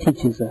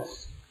teaches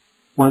us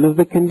one of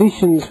the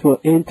conditions for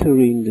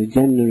entering the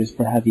Jannah is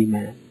to have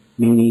Iman,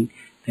 meaning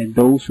that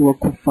those who are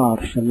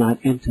kuffar shall not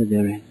enter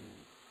therein.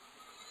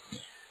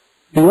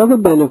 The other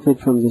benefit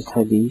from this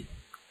hadith,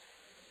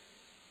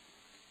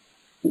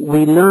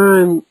 we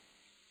learn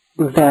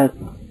that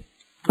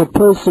a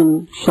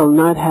person shall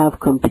not have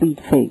complete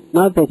faith.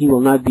 Not that he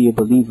will not be a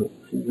believer,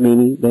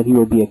 meaning that he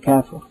will be a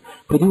kafir,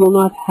 but he will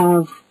not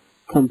have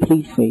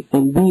complete faith.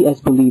 And we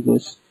as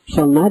believers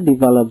shall not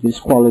develop this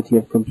quality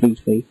of complete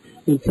faith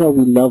until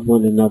we love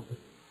one another.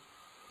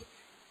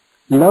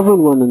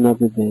 Loving one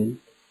another then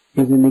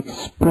is an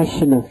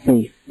expression of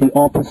faith. The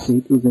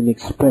opposite is an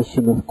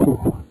expression of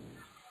kufr.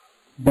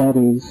 That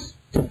is,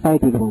 to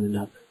fight with one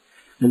another.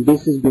 And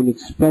this has been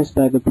expressed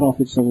by the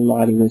Prophet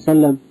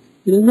ﷺ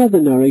in another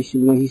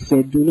narration where he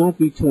said, do not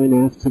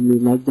return after me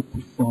like the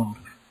kuffar,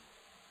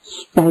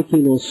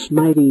 striking or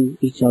smiting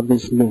each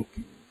other's neck.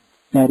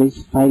 That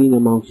is, fighting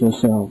amongst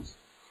yourselves.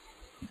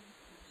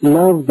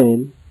 Love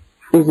then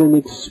is an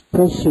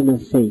expression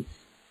of faith.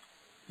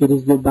 It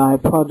is the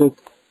byproduct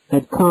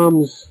that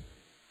comes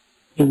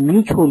in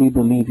mutually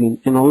believing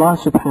in Allah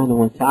subhanahu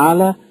wa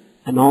ta'ala,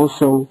 and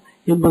also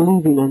in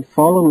believing and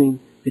following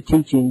the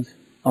teachings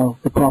of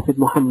the Prophet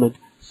Muhammad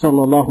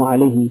sallallahu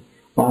alayhi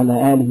wa ala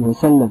alihi wa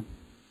sallam.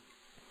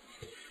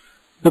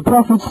 The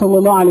Prophet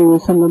sallallahu alayhi wa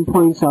sallam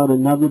points out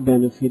another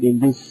benefit in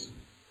this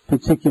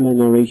particular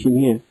narration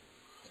here,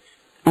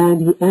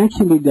 and he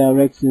actually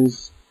directs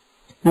us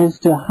as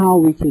to how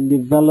we can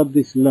develop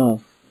this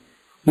love,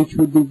 which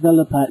will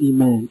develop our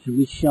Iman and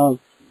which shall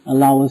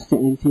allow us to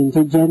enter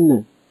into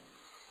Jannah.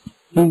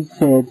 He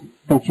said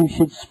that you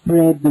should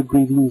spread the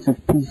greetings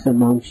of peace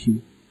amongst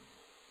you.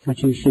 That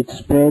you should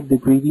spread the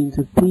greetings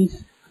of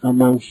peace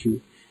amongst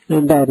you.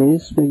 And that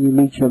is, when you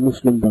meet your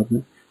Muslim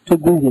brother, to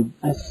greet him,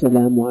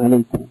 Assalamu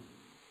alaikum.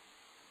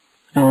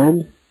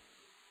 And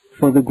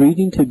for the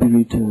greeting to be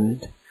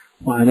returned,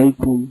 Wa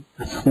alaikum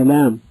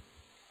assalam.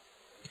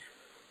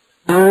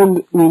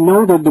 And we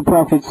know that the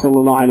Prophet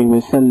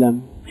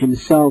ﷺ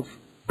himself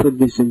put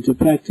this into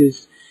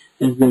practice,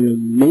 as there are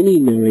many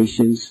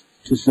narrations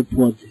to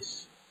support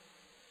this.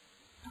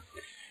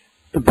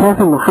 The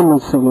Prophet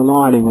Muhammad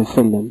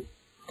ﷺ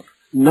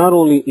not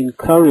only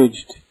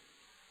encouraged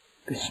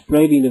the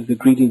spreading of the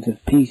greetings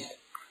of peace,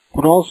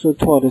 but also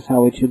taught us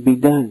how it should be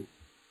done.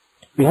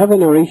 We have a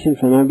narration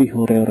from Abu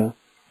Hurairah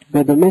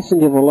that the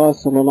Messenger of Allah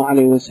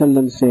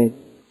ﷺ said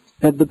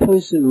that the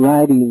person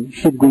riding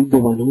should greet the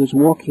one who is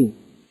walking.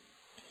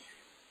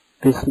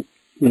 This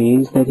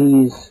means that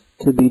he is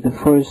to be the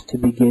first to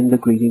begin the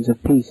greetings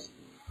of peace.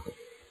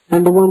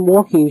 And the one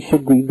walking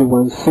should greet the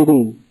one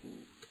sitting.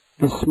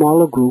 The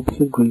smaller group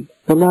should greet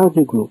the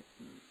larger group.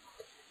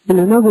 In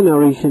another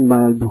narration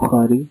by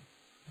Al-Bukhari,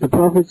 the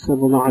Prophet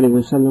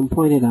ﷺ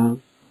pointed out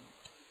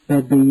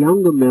that the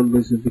younger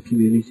members of the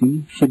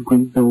community should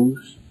greet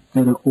those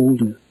that are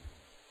older.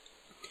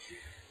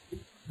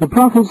 The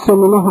Prophet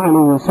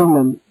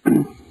ﷺ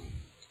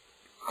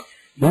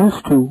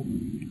used to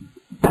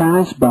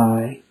pass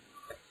by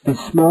the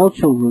small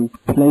children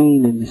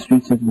playing in the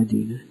streets of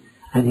Medina,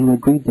 and he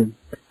would greet them,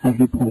 as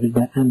reported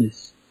by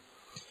Anas.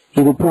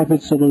 And the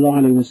Prophet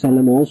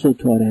ﷺ also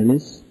taught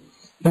Anas,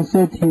 he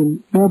said to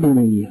him, Ya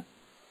bunayya,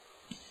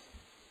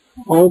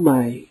 "O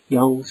my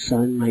young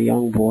son, my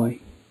young boy,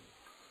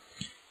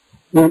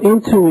 when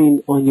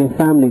entering on your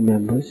family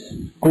members,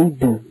 greet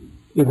them.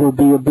 It will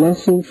be a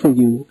blessing for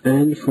you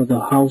and for the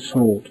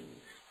household."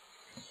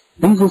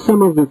 These are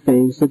some of the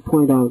things that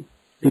point out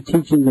the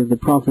teachings of the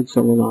Prophet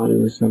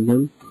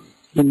ﷺ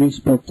in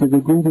respect to the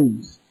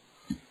greetings,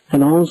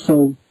 and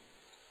also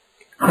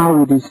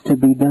how it is to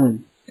be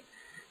done.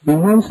 We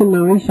have some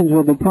narrations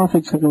where the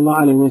Prophet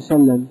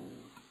ﷺ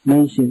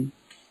mentioned,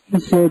 he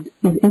said,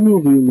 if any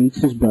of you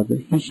meets his brother,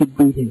 he should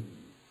greet him.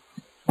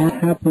 What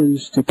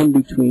happens to come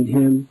between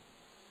him,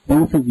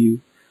 both of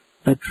you,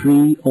 a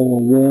tree or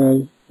a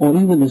wall or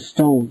even a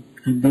stone,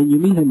 and then you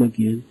meet him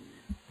again,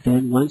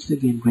 then once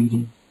again greet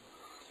him.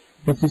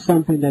 This is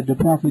something that the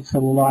Prophet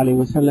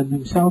ﷺ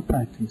himself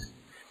practiced.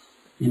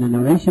 In a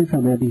narration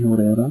from Abi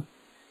Hurairah,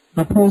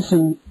 a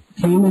person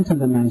came into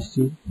the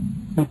masjid,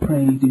 he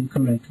prayed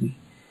incorrectly.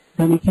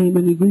 Then he came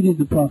and he greeted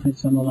the Prophet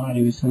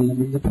ﷺ,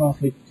 and the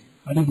Prophet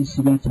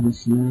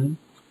ﷺ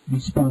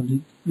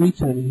responded,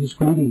 returning his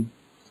greeting.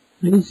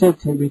 And he said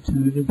to him,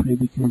 return and pray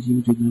because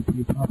you did not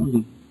pray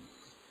properly.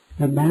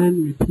 The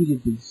man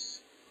repeated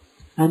this,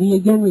 and he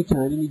again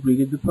returned and he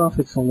greeted the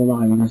Prophet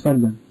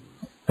ﷺ.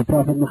 The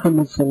Prophet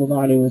Muhammed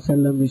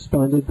ﷺ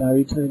responded by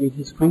returning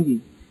his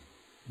greeting.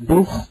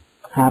 This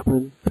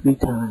happened 3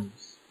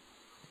 times.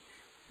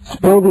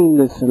 Spreading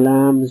the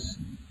salams,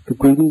 the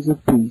greetings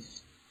of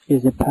peace,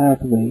 is a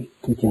pathway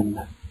to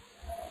Jannah.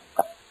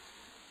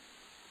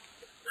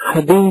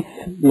 Hadith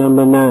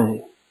number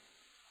 9.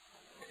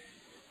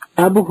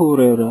 Abu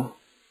Hurairah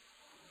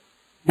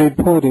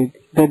reported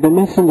that the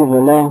Messenger of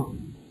Allah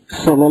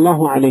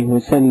sallallahu alayhi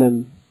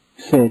wasallam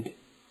said,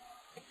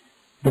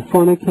 the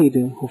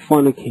fornicator who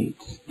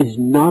fornicates is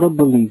not a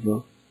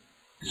believer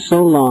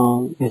so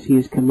long as he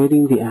is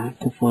committing the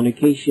act of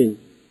fornication.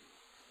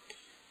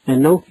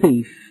 And no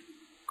thief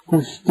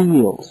who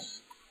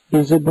steals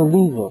is a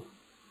believer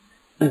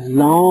as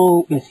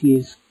long as he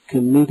is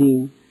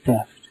committing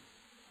theft.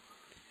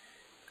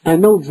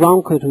 And no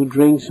drunkard who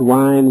drinks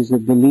wine is a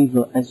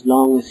believer as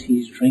long as he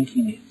is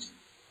drinking it.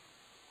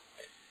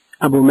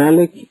 Abu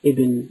Malik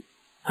ibn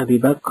Abi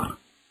Bakr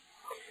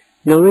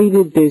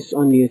narrated this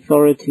on the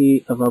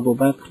authority of Abu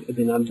Bakr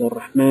ibn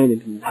Abdurrahman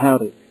ibn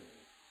Harith.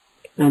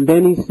 And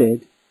then he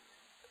said,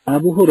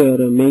 Abu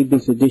Hurairah made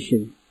this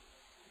addition,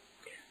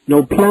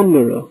 no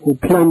plunderer who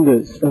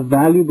plunders a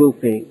valuable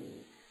thing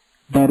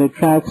that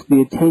attracts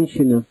the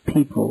attention of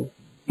people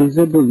is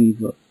a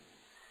believer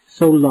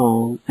so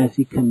long as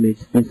he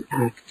commits this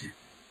act.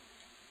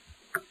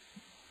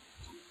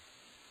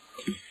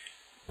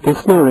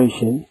 This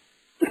narration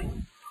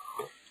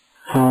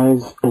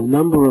has a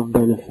number of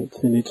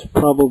benefits, and it's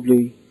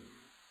probably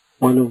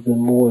one of the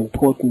more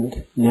important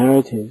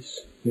narratives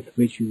with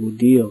which you will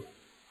deal.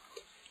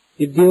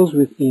 It deals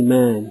with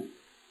Iman,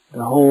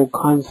 the whole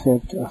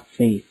concept of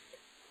faith.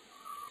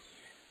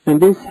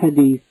 And this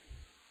hadith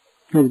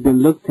has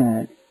been looked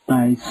at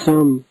by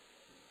some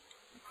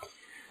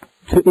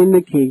to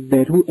indicate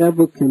that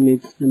whoever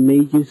commits a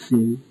major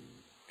sin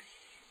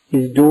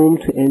is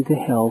doomed to enter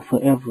hell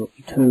forever,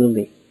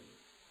 eternally.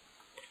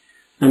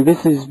 And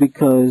this is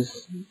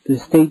because the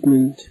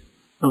statement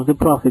of the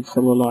Prophet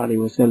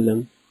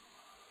ﷺ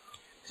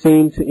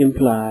seemed to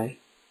imply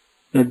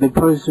that the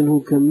person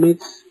who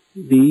commits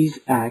these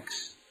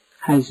acts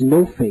has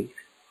no faith.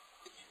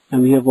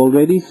 And we have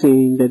already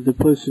seen that the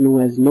person who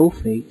has no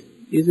faith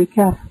is a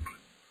kafir,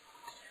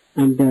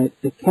 and that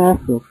the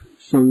kafir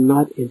shall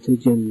not enter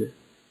Jannah.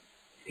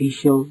 He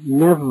shall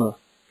never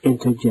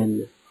enter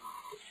Jannah.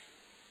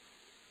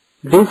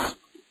 This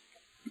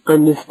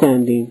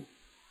understanding,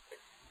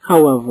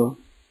 however,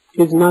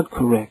 is not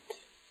correct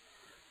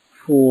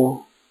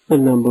for a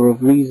number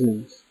of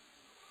reasons.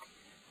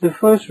 The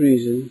first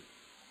reason,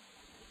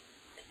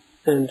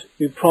 and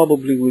we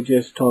probably would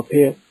just stop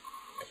here,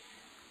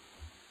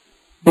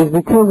 is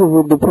because of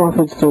what the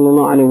Prophet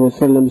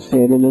ﷺ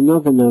said in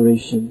another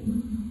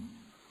narration,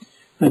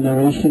 a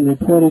narration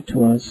reported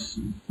to us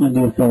on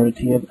the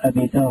authority of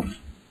Abi Dharr,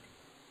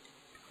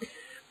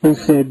 who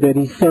said that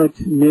he sat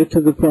near to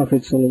the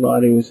Prophet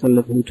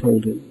ﷺ, who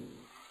told him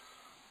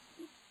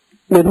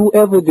that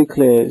whoever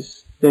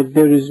declares that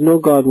there is no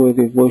God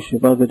worthy of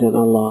worship other than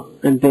Allah,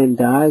 and then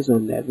dies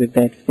on that with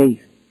that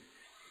faith,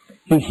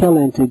 he shall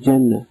enter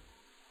Jannah.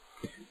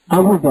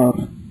 Abu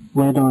Dharr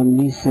went on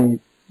and he said,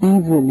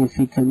 even if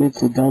he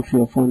commits adultery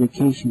or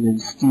fornication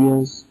and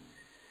steals,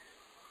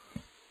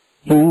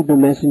 he, the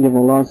Messenger of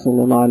Allah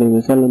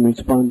ﷺ,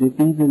 responded,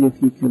 even if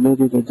he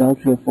committed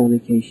adultery or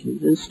fornication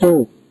and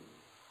stole.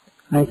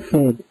 I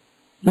said,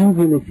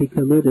 even if he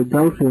committed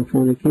adultery or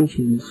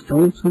fornication and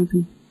stole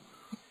something?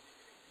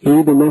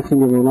 He, the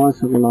Messenger of Allah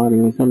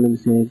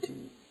ﷺ, said,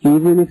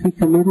 even if he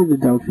committed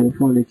adultery or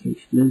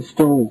fornication and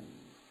stole.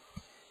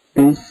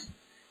 This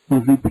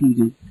was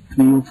repeated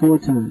 3 or 4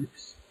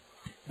 times.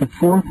 The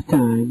 4th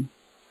time,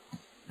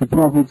 the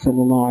Prophet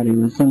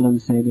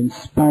ﷺ said, in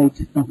spite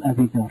of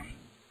Abi Dharr.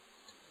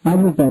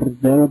 Abu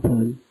Dharr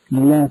thereupon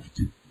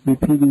left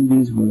repeating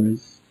these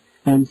words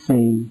and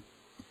saying,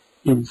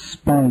 in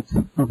spite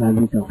of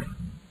Abi Dharr.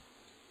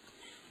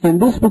 In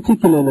this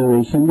particular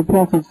narration, the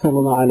Prophet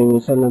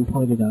ﷺ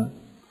pointed out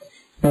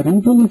that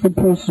even if a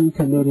person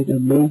committed a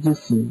major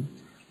sin,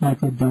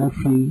 like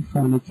adultery,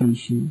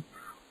 fornication,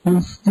 or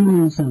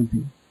stealing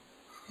something,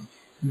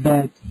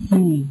 that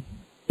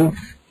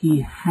if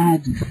he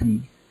had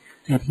faith,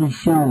 that he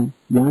shall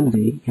one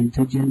day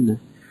enter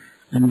Jannah.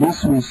 And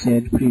this we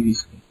said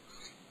previously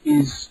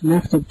is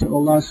left up to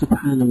Allah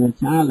subhanahu wa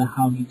ta'ala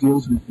how he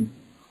deals with him.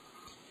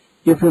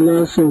 If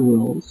Allah so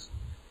wills,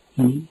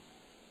 he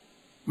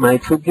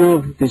might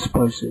forgive this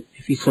person.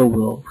 If he so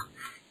wills,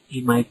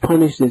 he might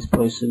punish this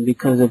person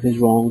because of his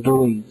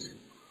wrongdoings.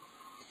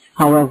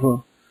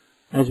 However,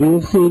 as we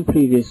have seen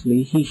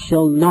previously, he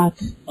shall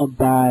not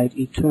abide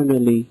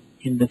eternally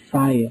in the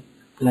fire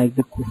like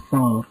the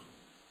kuffar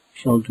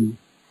shall do.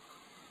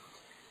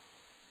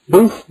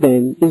 This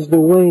then is the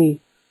way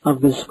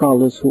of the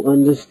scholars who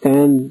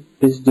understand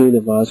this deen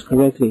of ours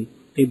correctly.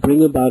 They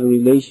bring about a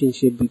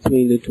relationship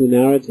between the two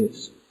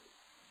narratives,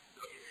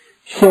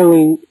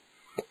 showing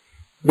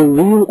the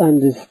real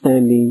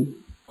understanding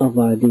of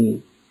our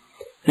deen,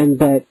 and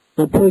that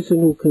a person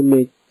who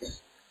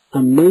commits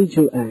a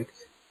major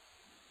act,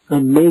 a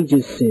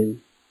major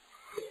sin,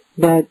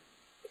 that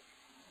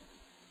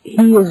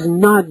he is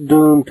not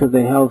doomed to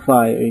the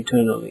hellfire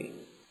eternally.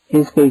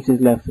 His fate is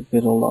left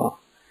with Allah.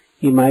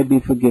 He might be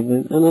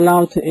forgiven and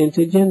allowed to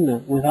enter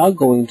Jannah without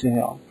going to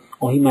hell,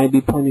 or he might be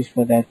punished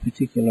for that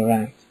particular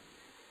act.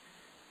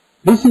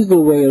 This is the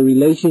way a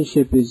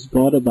relationship is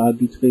brought about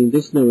between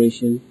this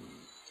narration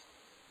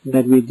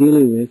that we're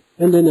dealing with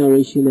and the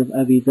narration of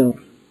Abi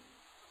Dharr.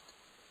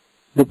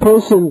 The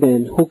person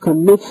then who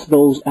commits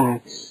those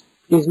acts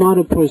is not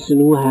a person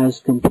who has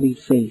complete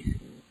faith.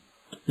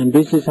 And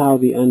this is how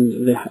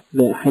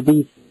the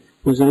hadith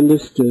was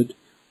understood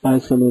by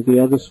some of the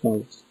other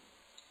scholars.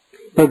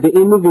 That the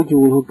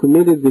individual who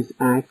committed this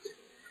act,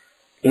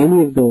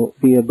 any of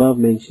the above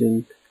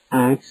mentioned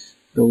acts,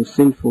 those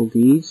sinful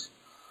deeds,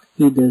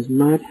 he does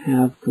not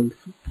have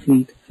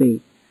complete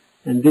faith.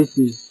 And this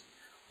is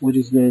what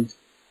is meant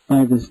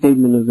by the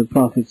statement of the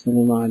Prophet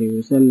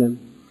ﷺ,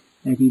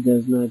 that he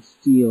does not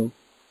steal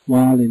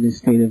while in a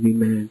state of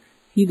Iman.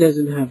 He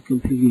doesn't have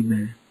complete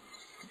Iman.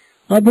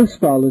 Other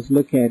scholars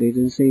look at it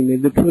and say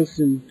that the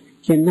person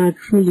cannot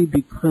truly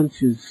be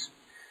conscious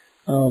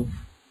of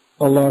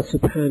Allah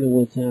subhanahu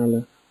wa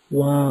ta'ala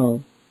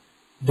while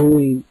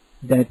doing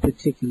that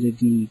particular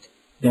deed,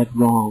 that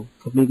wrong,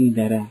 committing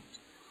that act.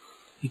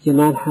 He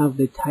cannot have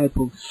the type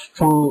of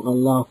strong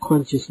Allah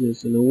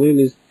consciousness and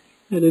awareness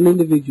that an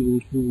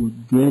individual who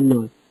would dare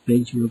not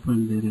venture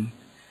upon that act.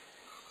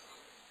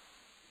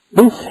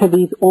 This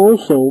hadith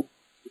also,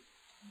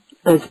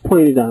 as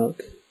pointed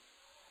out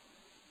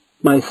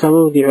by some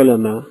of the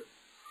ulama,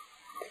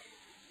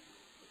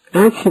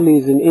 actually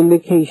is an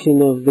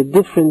indication of the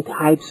different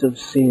types of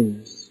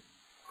sins.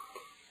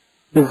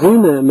 The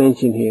zina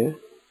mentioned here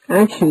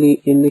actually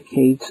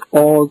indicates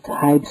all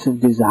types of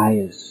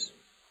desires.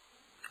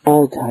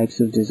 All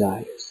types of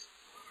desires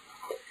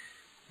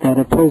that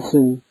a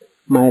person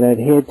might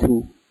adhere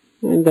to,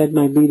 and that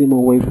might lead him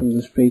away from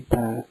the straight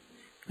path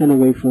and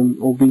away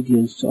from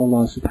obedience to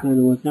Allah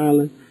subhanahu wa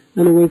ta'ala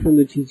and away from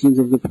the teachings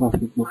of the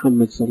Prophet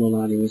Muhammed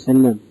sallallahu alaihi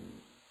wasallam.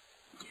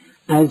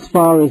 As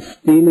far as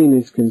stealing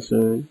is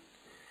concerned,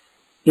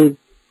 it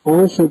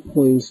also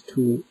points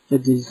to a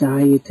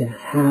desire to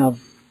have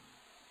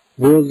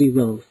worldly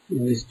wealth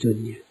in this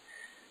dunya,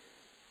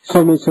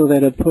 so much so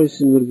that a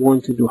person would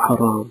want to do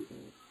haram.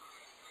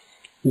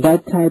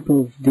 That type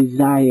of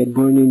desire,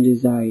 burning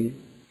desire,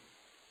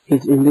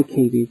 is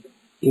indicated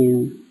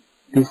in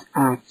this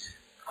act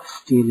of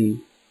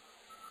stealing.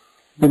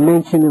 The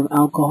mention of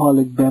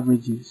alcoholic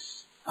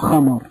beverages,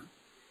 khamr,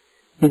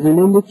 is an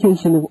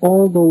indication of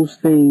all those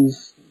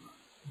things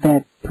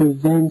that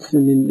prevent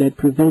an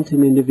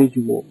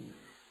individual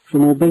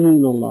from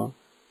obeying Allah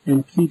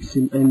and keeps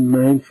him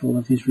unmindful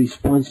of his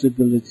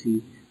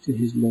responsibility to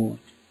his Lord.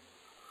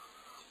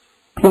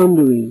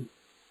 Plundering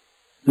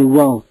the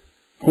wealth,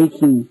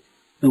 taking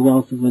the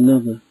wealth of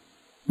another,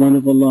 one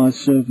of Allah's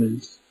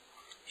servants,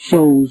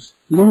 shows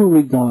little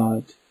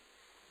regard,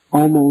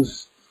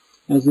 almost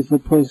as if a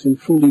person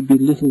truly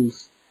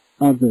belittles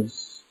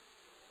others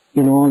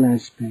in all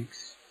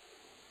aspects,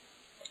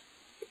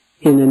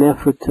 in an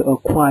effort to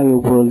acquire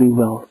worldly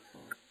wealth.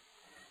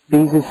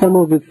 These are some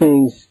of the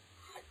things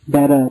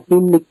that are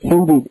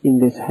indicated in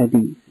this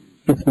hadith,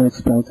 if not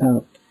spelled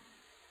out.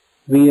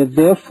 We are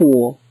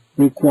therefore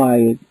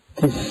required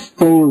to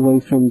stay away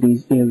from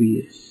these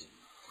areas.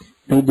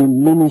 They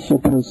diminish a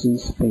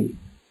person's faith,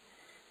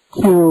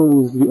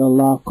 kills the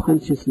Allah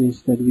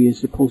consciousness that we are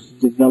supposed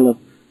to develop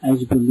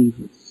as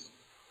believers.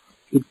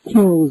 It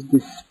kills the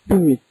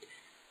spirit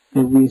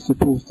that we are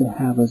supposed to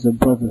have as a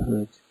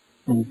brotherhood,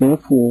 and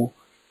therefore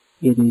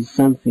it is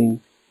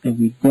something that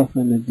we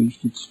definitely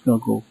should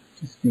struggle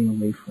to stay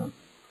away from.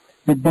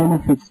 The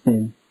benefits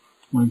then,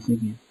 once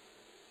again.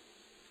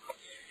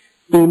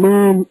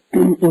 Iman,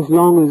 as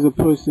long as a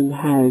person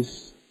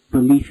has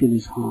belief in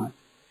his heart,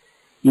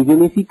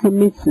 even if he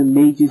commits a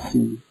major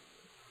sin,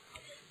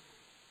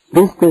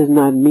 This does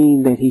not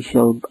mean that he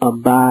shall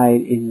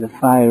abide in the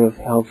fire of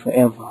hell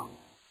forever.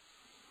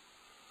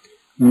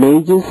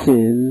 Major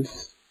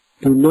sins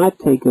do not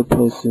take a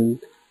person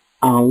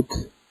out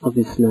of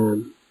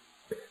Islam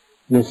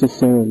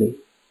necessarily.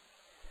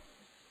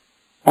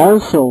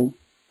 Also,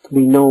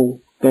 we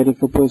know that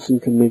if a person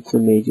commits a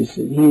major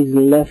sin,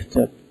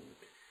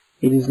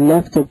 it is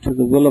left up to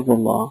the will of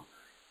Allah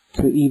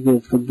to either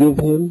forgive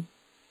him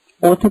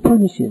or to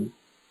punish him,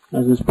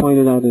 as was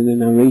pointed out in the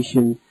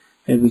narration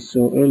that we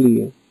saw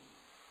earlier,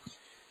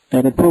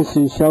 that a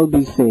person shall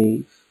be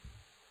saved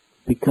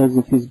because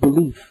of his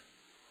belief,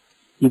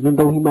 even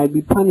though he might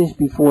be punished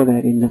before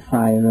that in the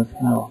fire of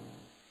hell.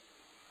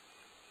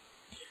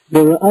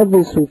 There are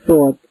others who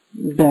thought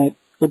that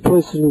a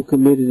person who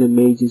committed a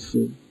major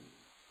sin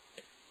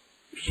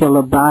shall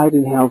abide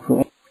in hell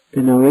forever.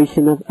 The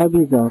narration of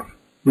Abu Dhar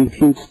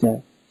refutes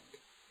that.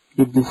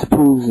 It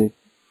disproves it.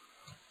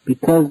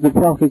 Because the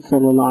Prophet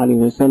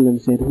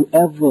ﷺ said,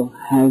 whoever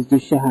has the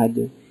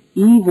shahada,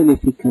 even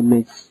if he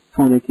commits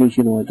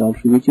fornication or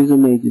adultery, which is a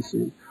major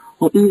sin,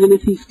 or even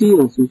if he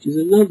steals, which is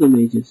another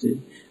major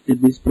sin,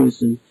 that this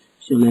person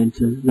shall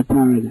enter the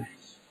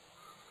paradise.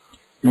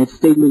 That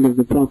statement of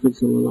the Prophet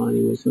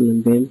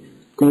ﷺ then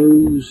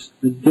goes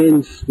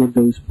against what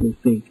those people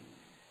think,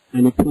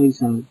 and it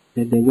points out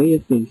that their way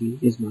of thinking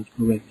is not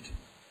correct.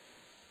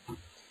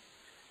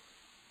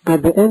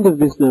 At the end of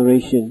this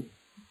narration,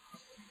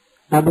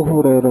 Abu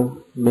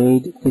Hurairah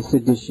made this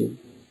addition: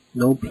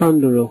 no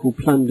plunderer who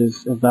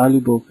plunders a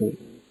valuable thing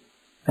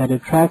that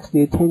attracts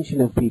the attention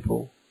of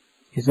people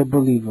is a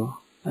believer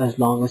as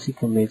long as he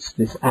commits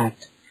this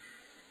act.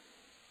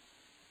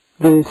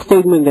 The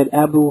statement that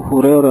Abu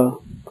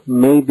Hurairah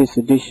made this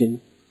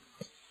addition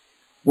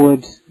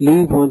would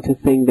lead one to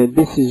think that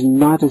this is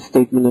not a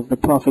statement of the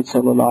Prophet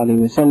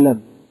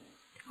ﷺ.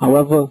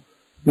 However,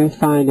 we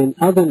find in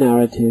other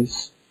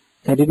narratives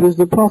that it was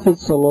the Prophet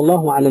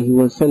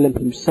ﷺ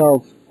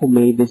himself who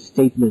made this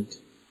statement.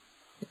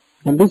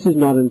 And this is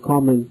not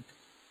uncommon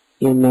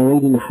in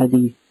narrating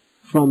hadith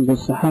from the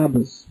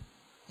Sahabas.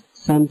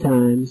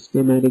 Sometimes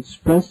they might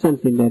express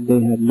something that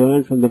they had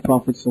learned from the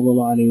Prophet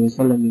ﷺ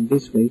in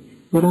this way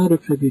without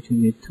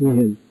attributing it to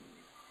him.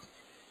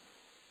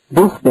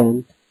 This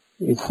then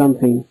is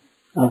something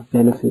of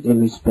benefit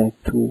in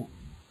respect to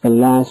the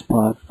last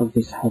part of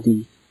this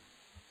hadith.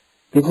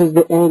 This is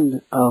the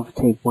end of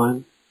tape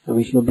 1, and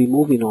we shall be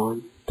moving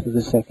on to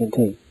the second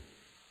tape.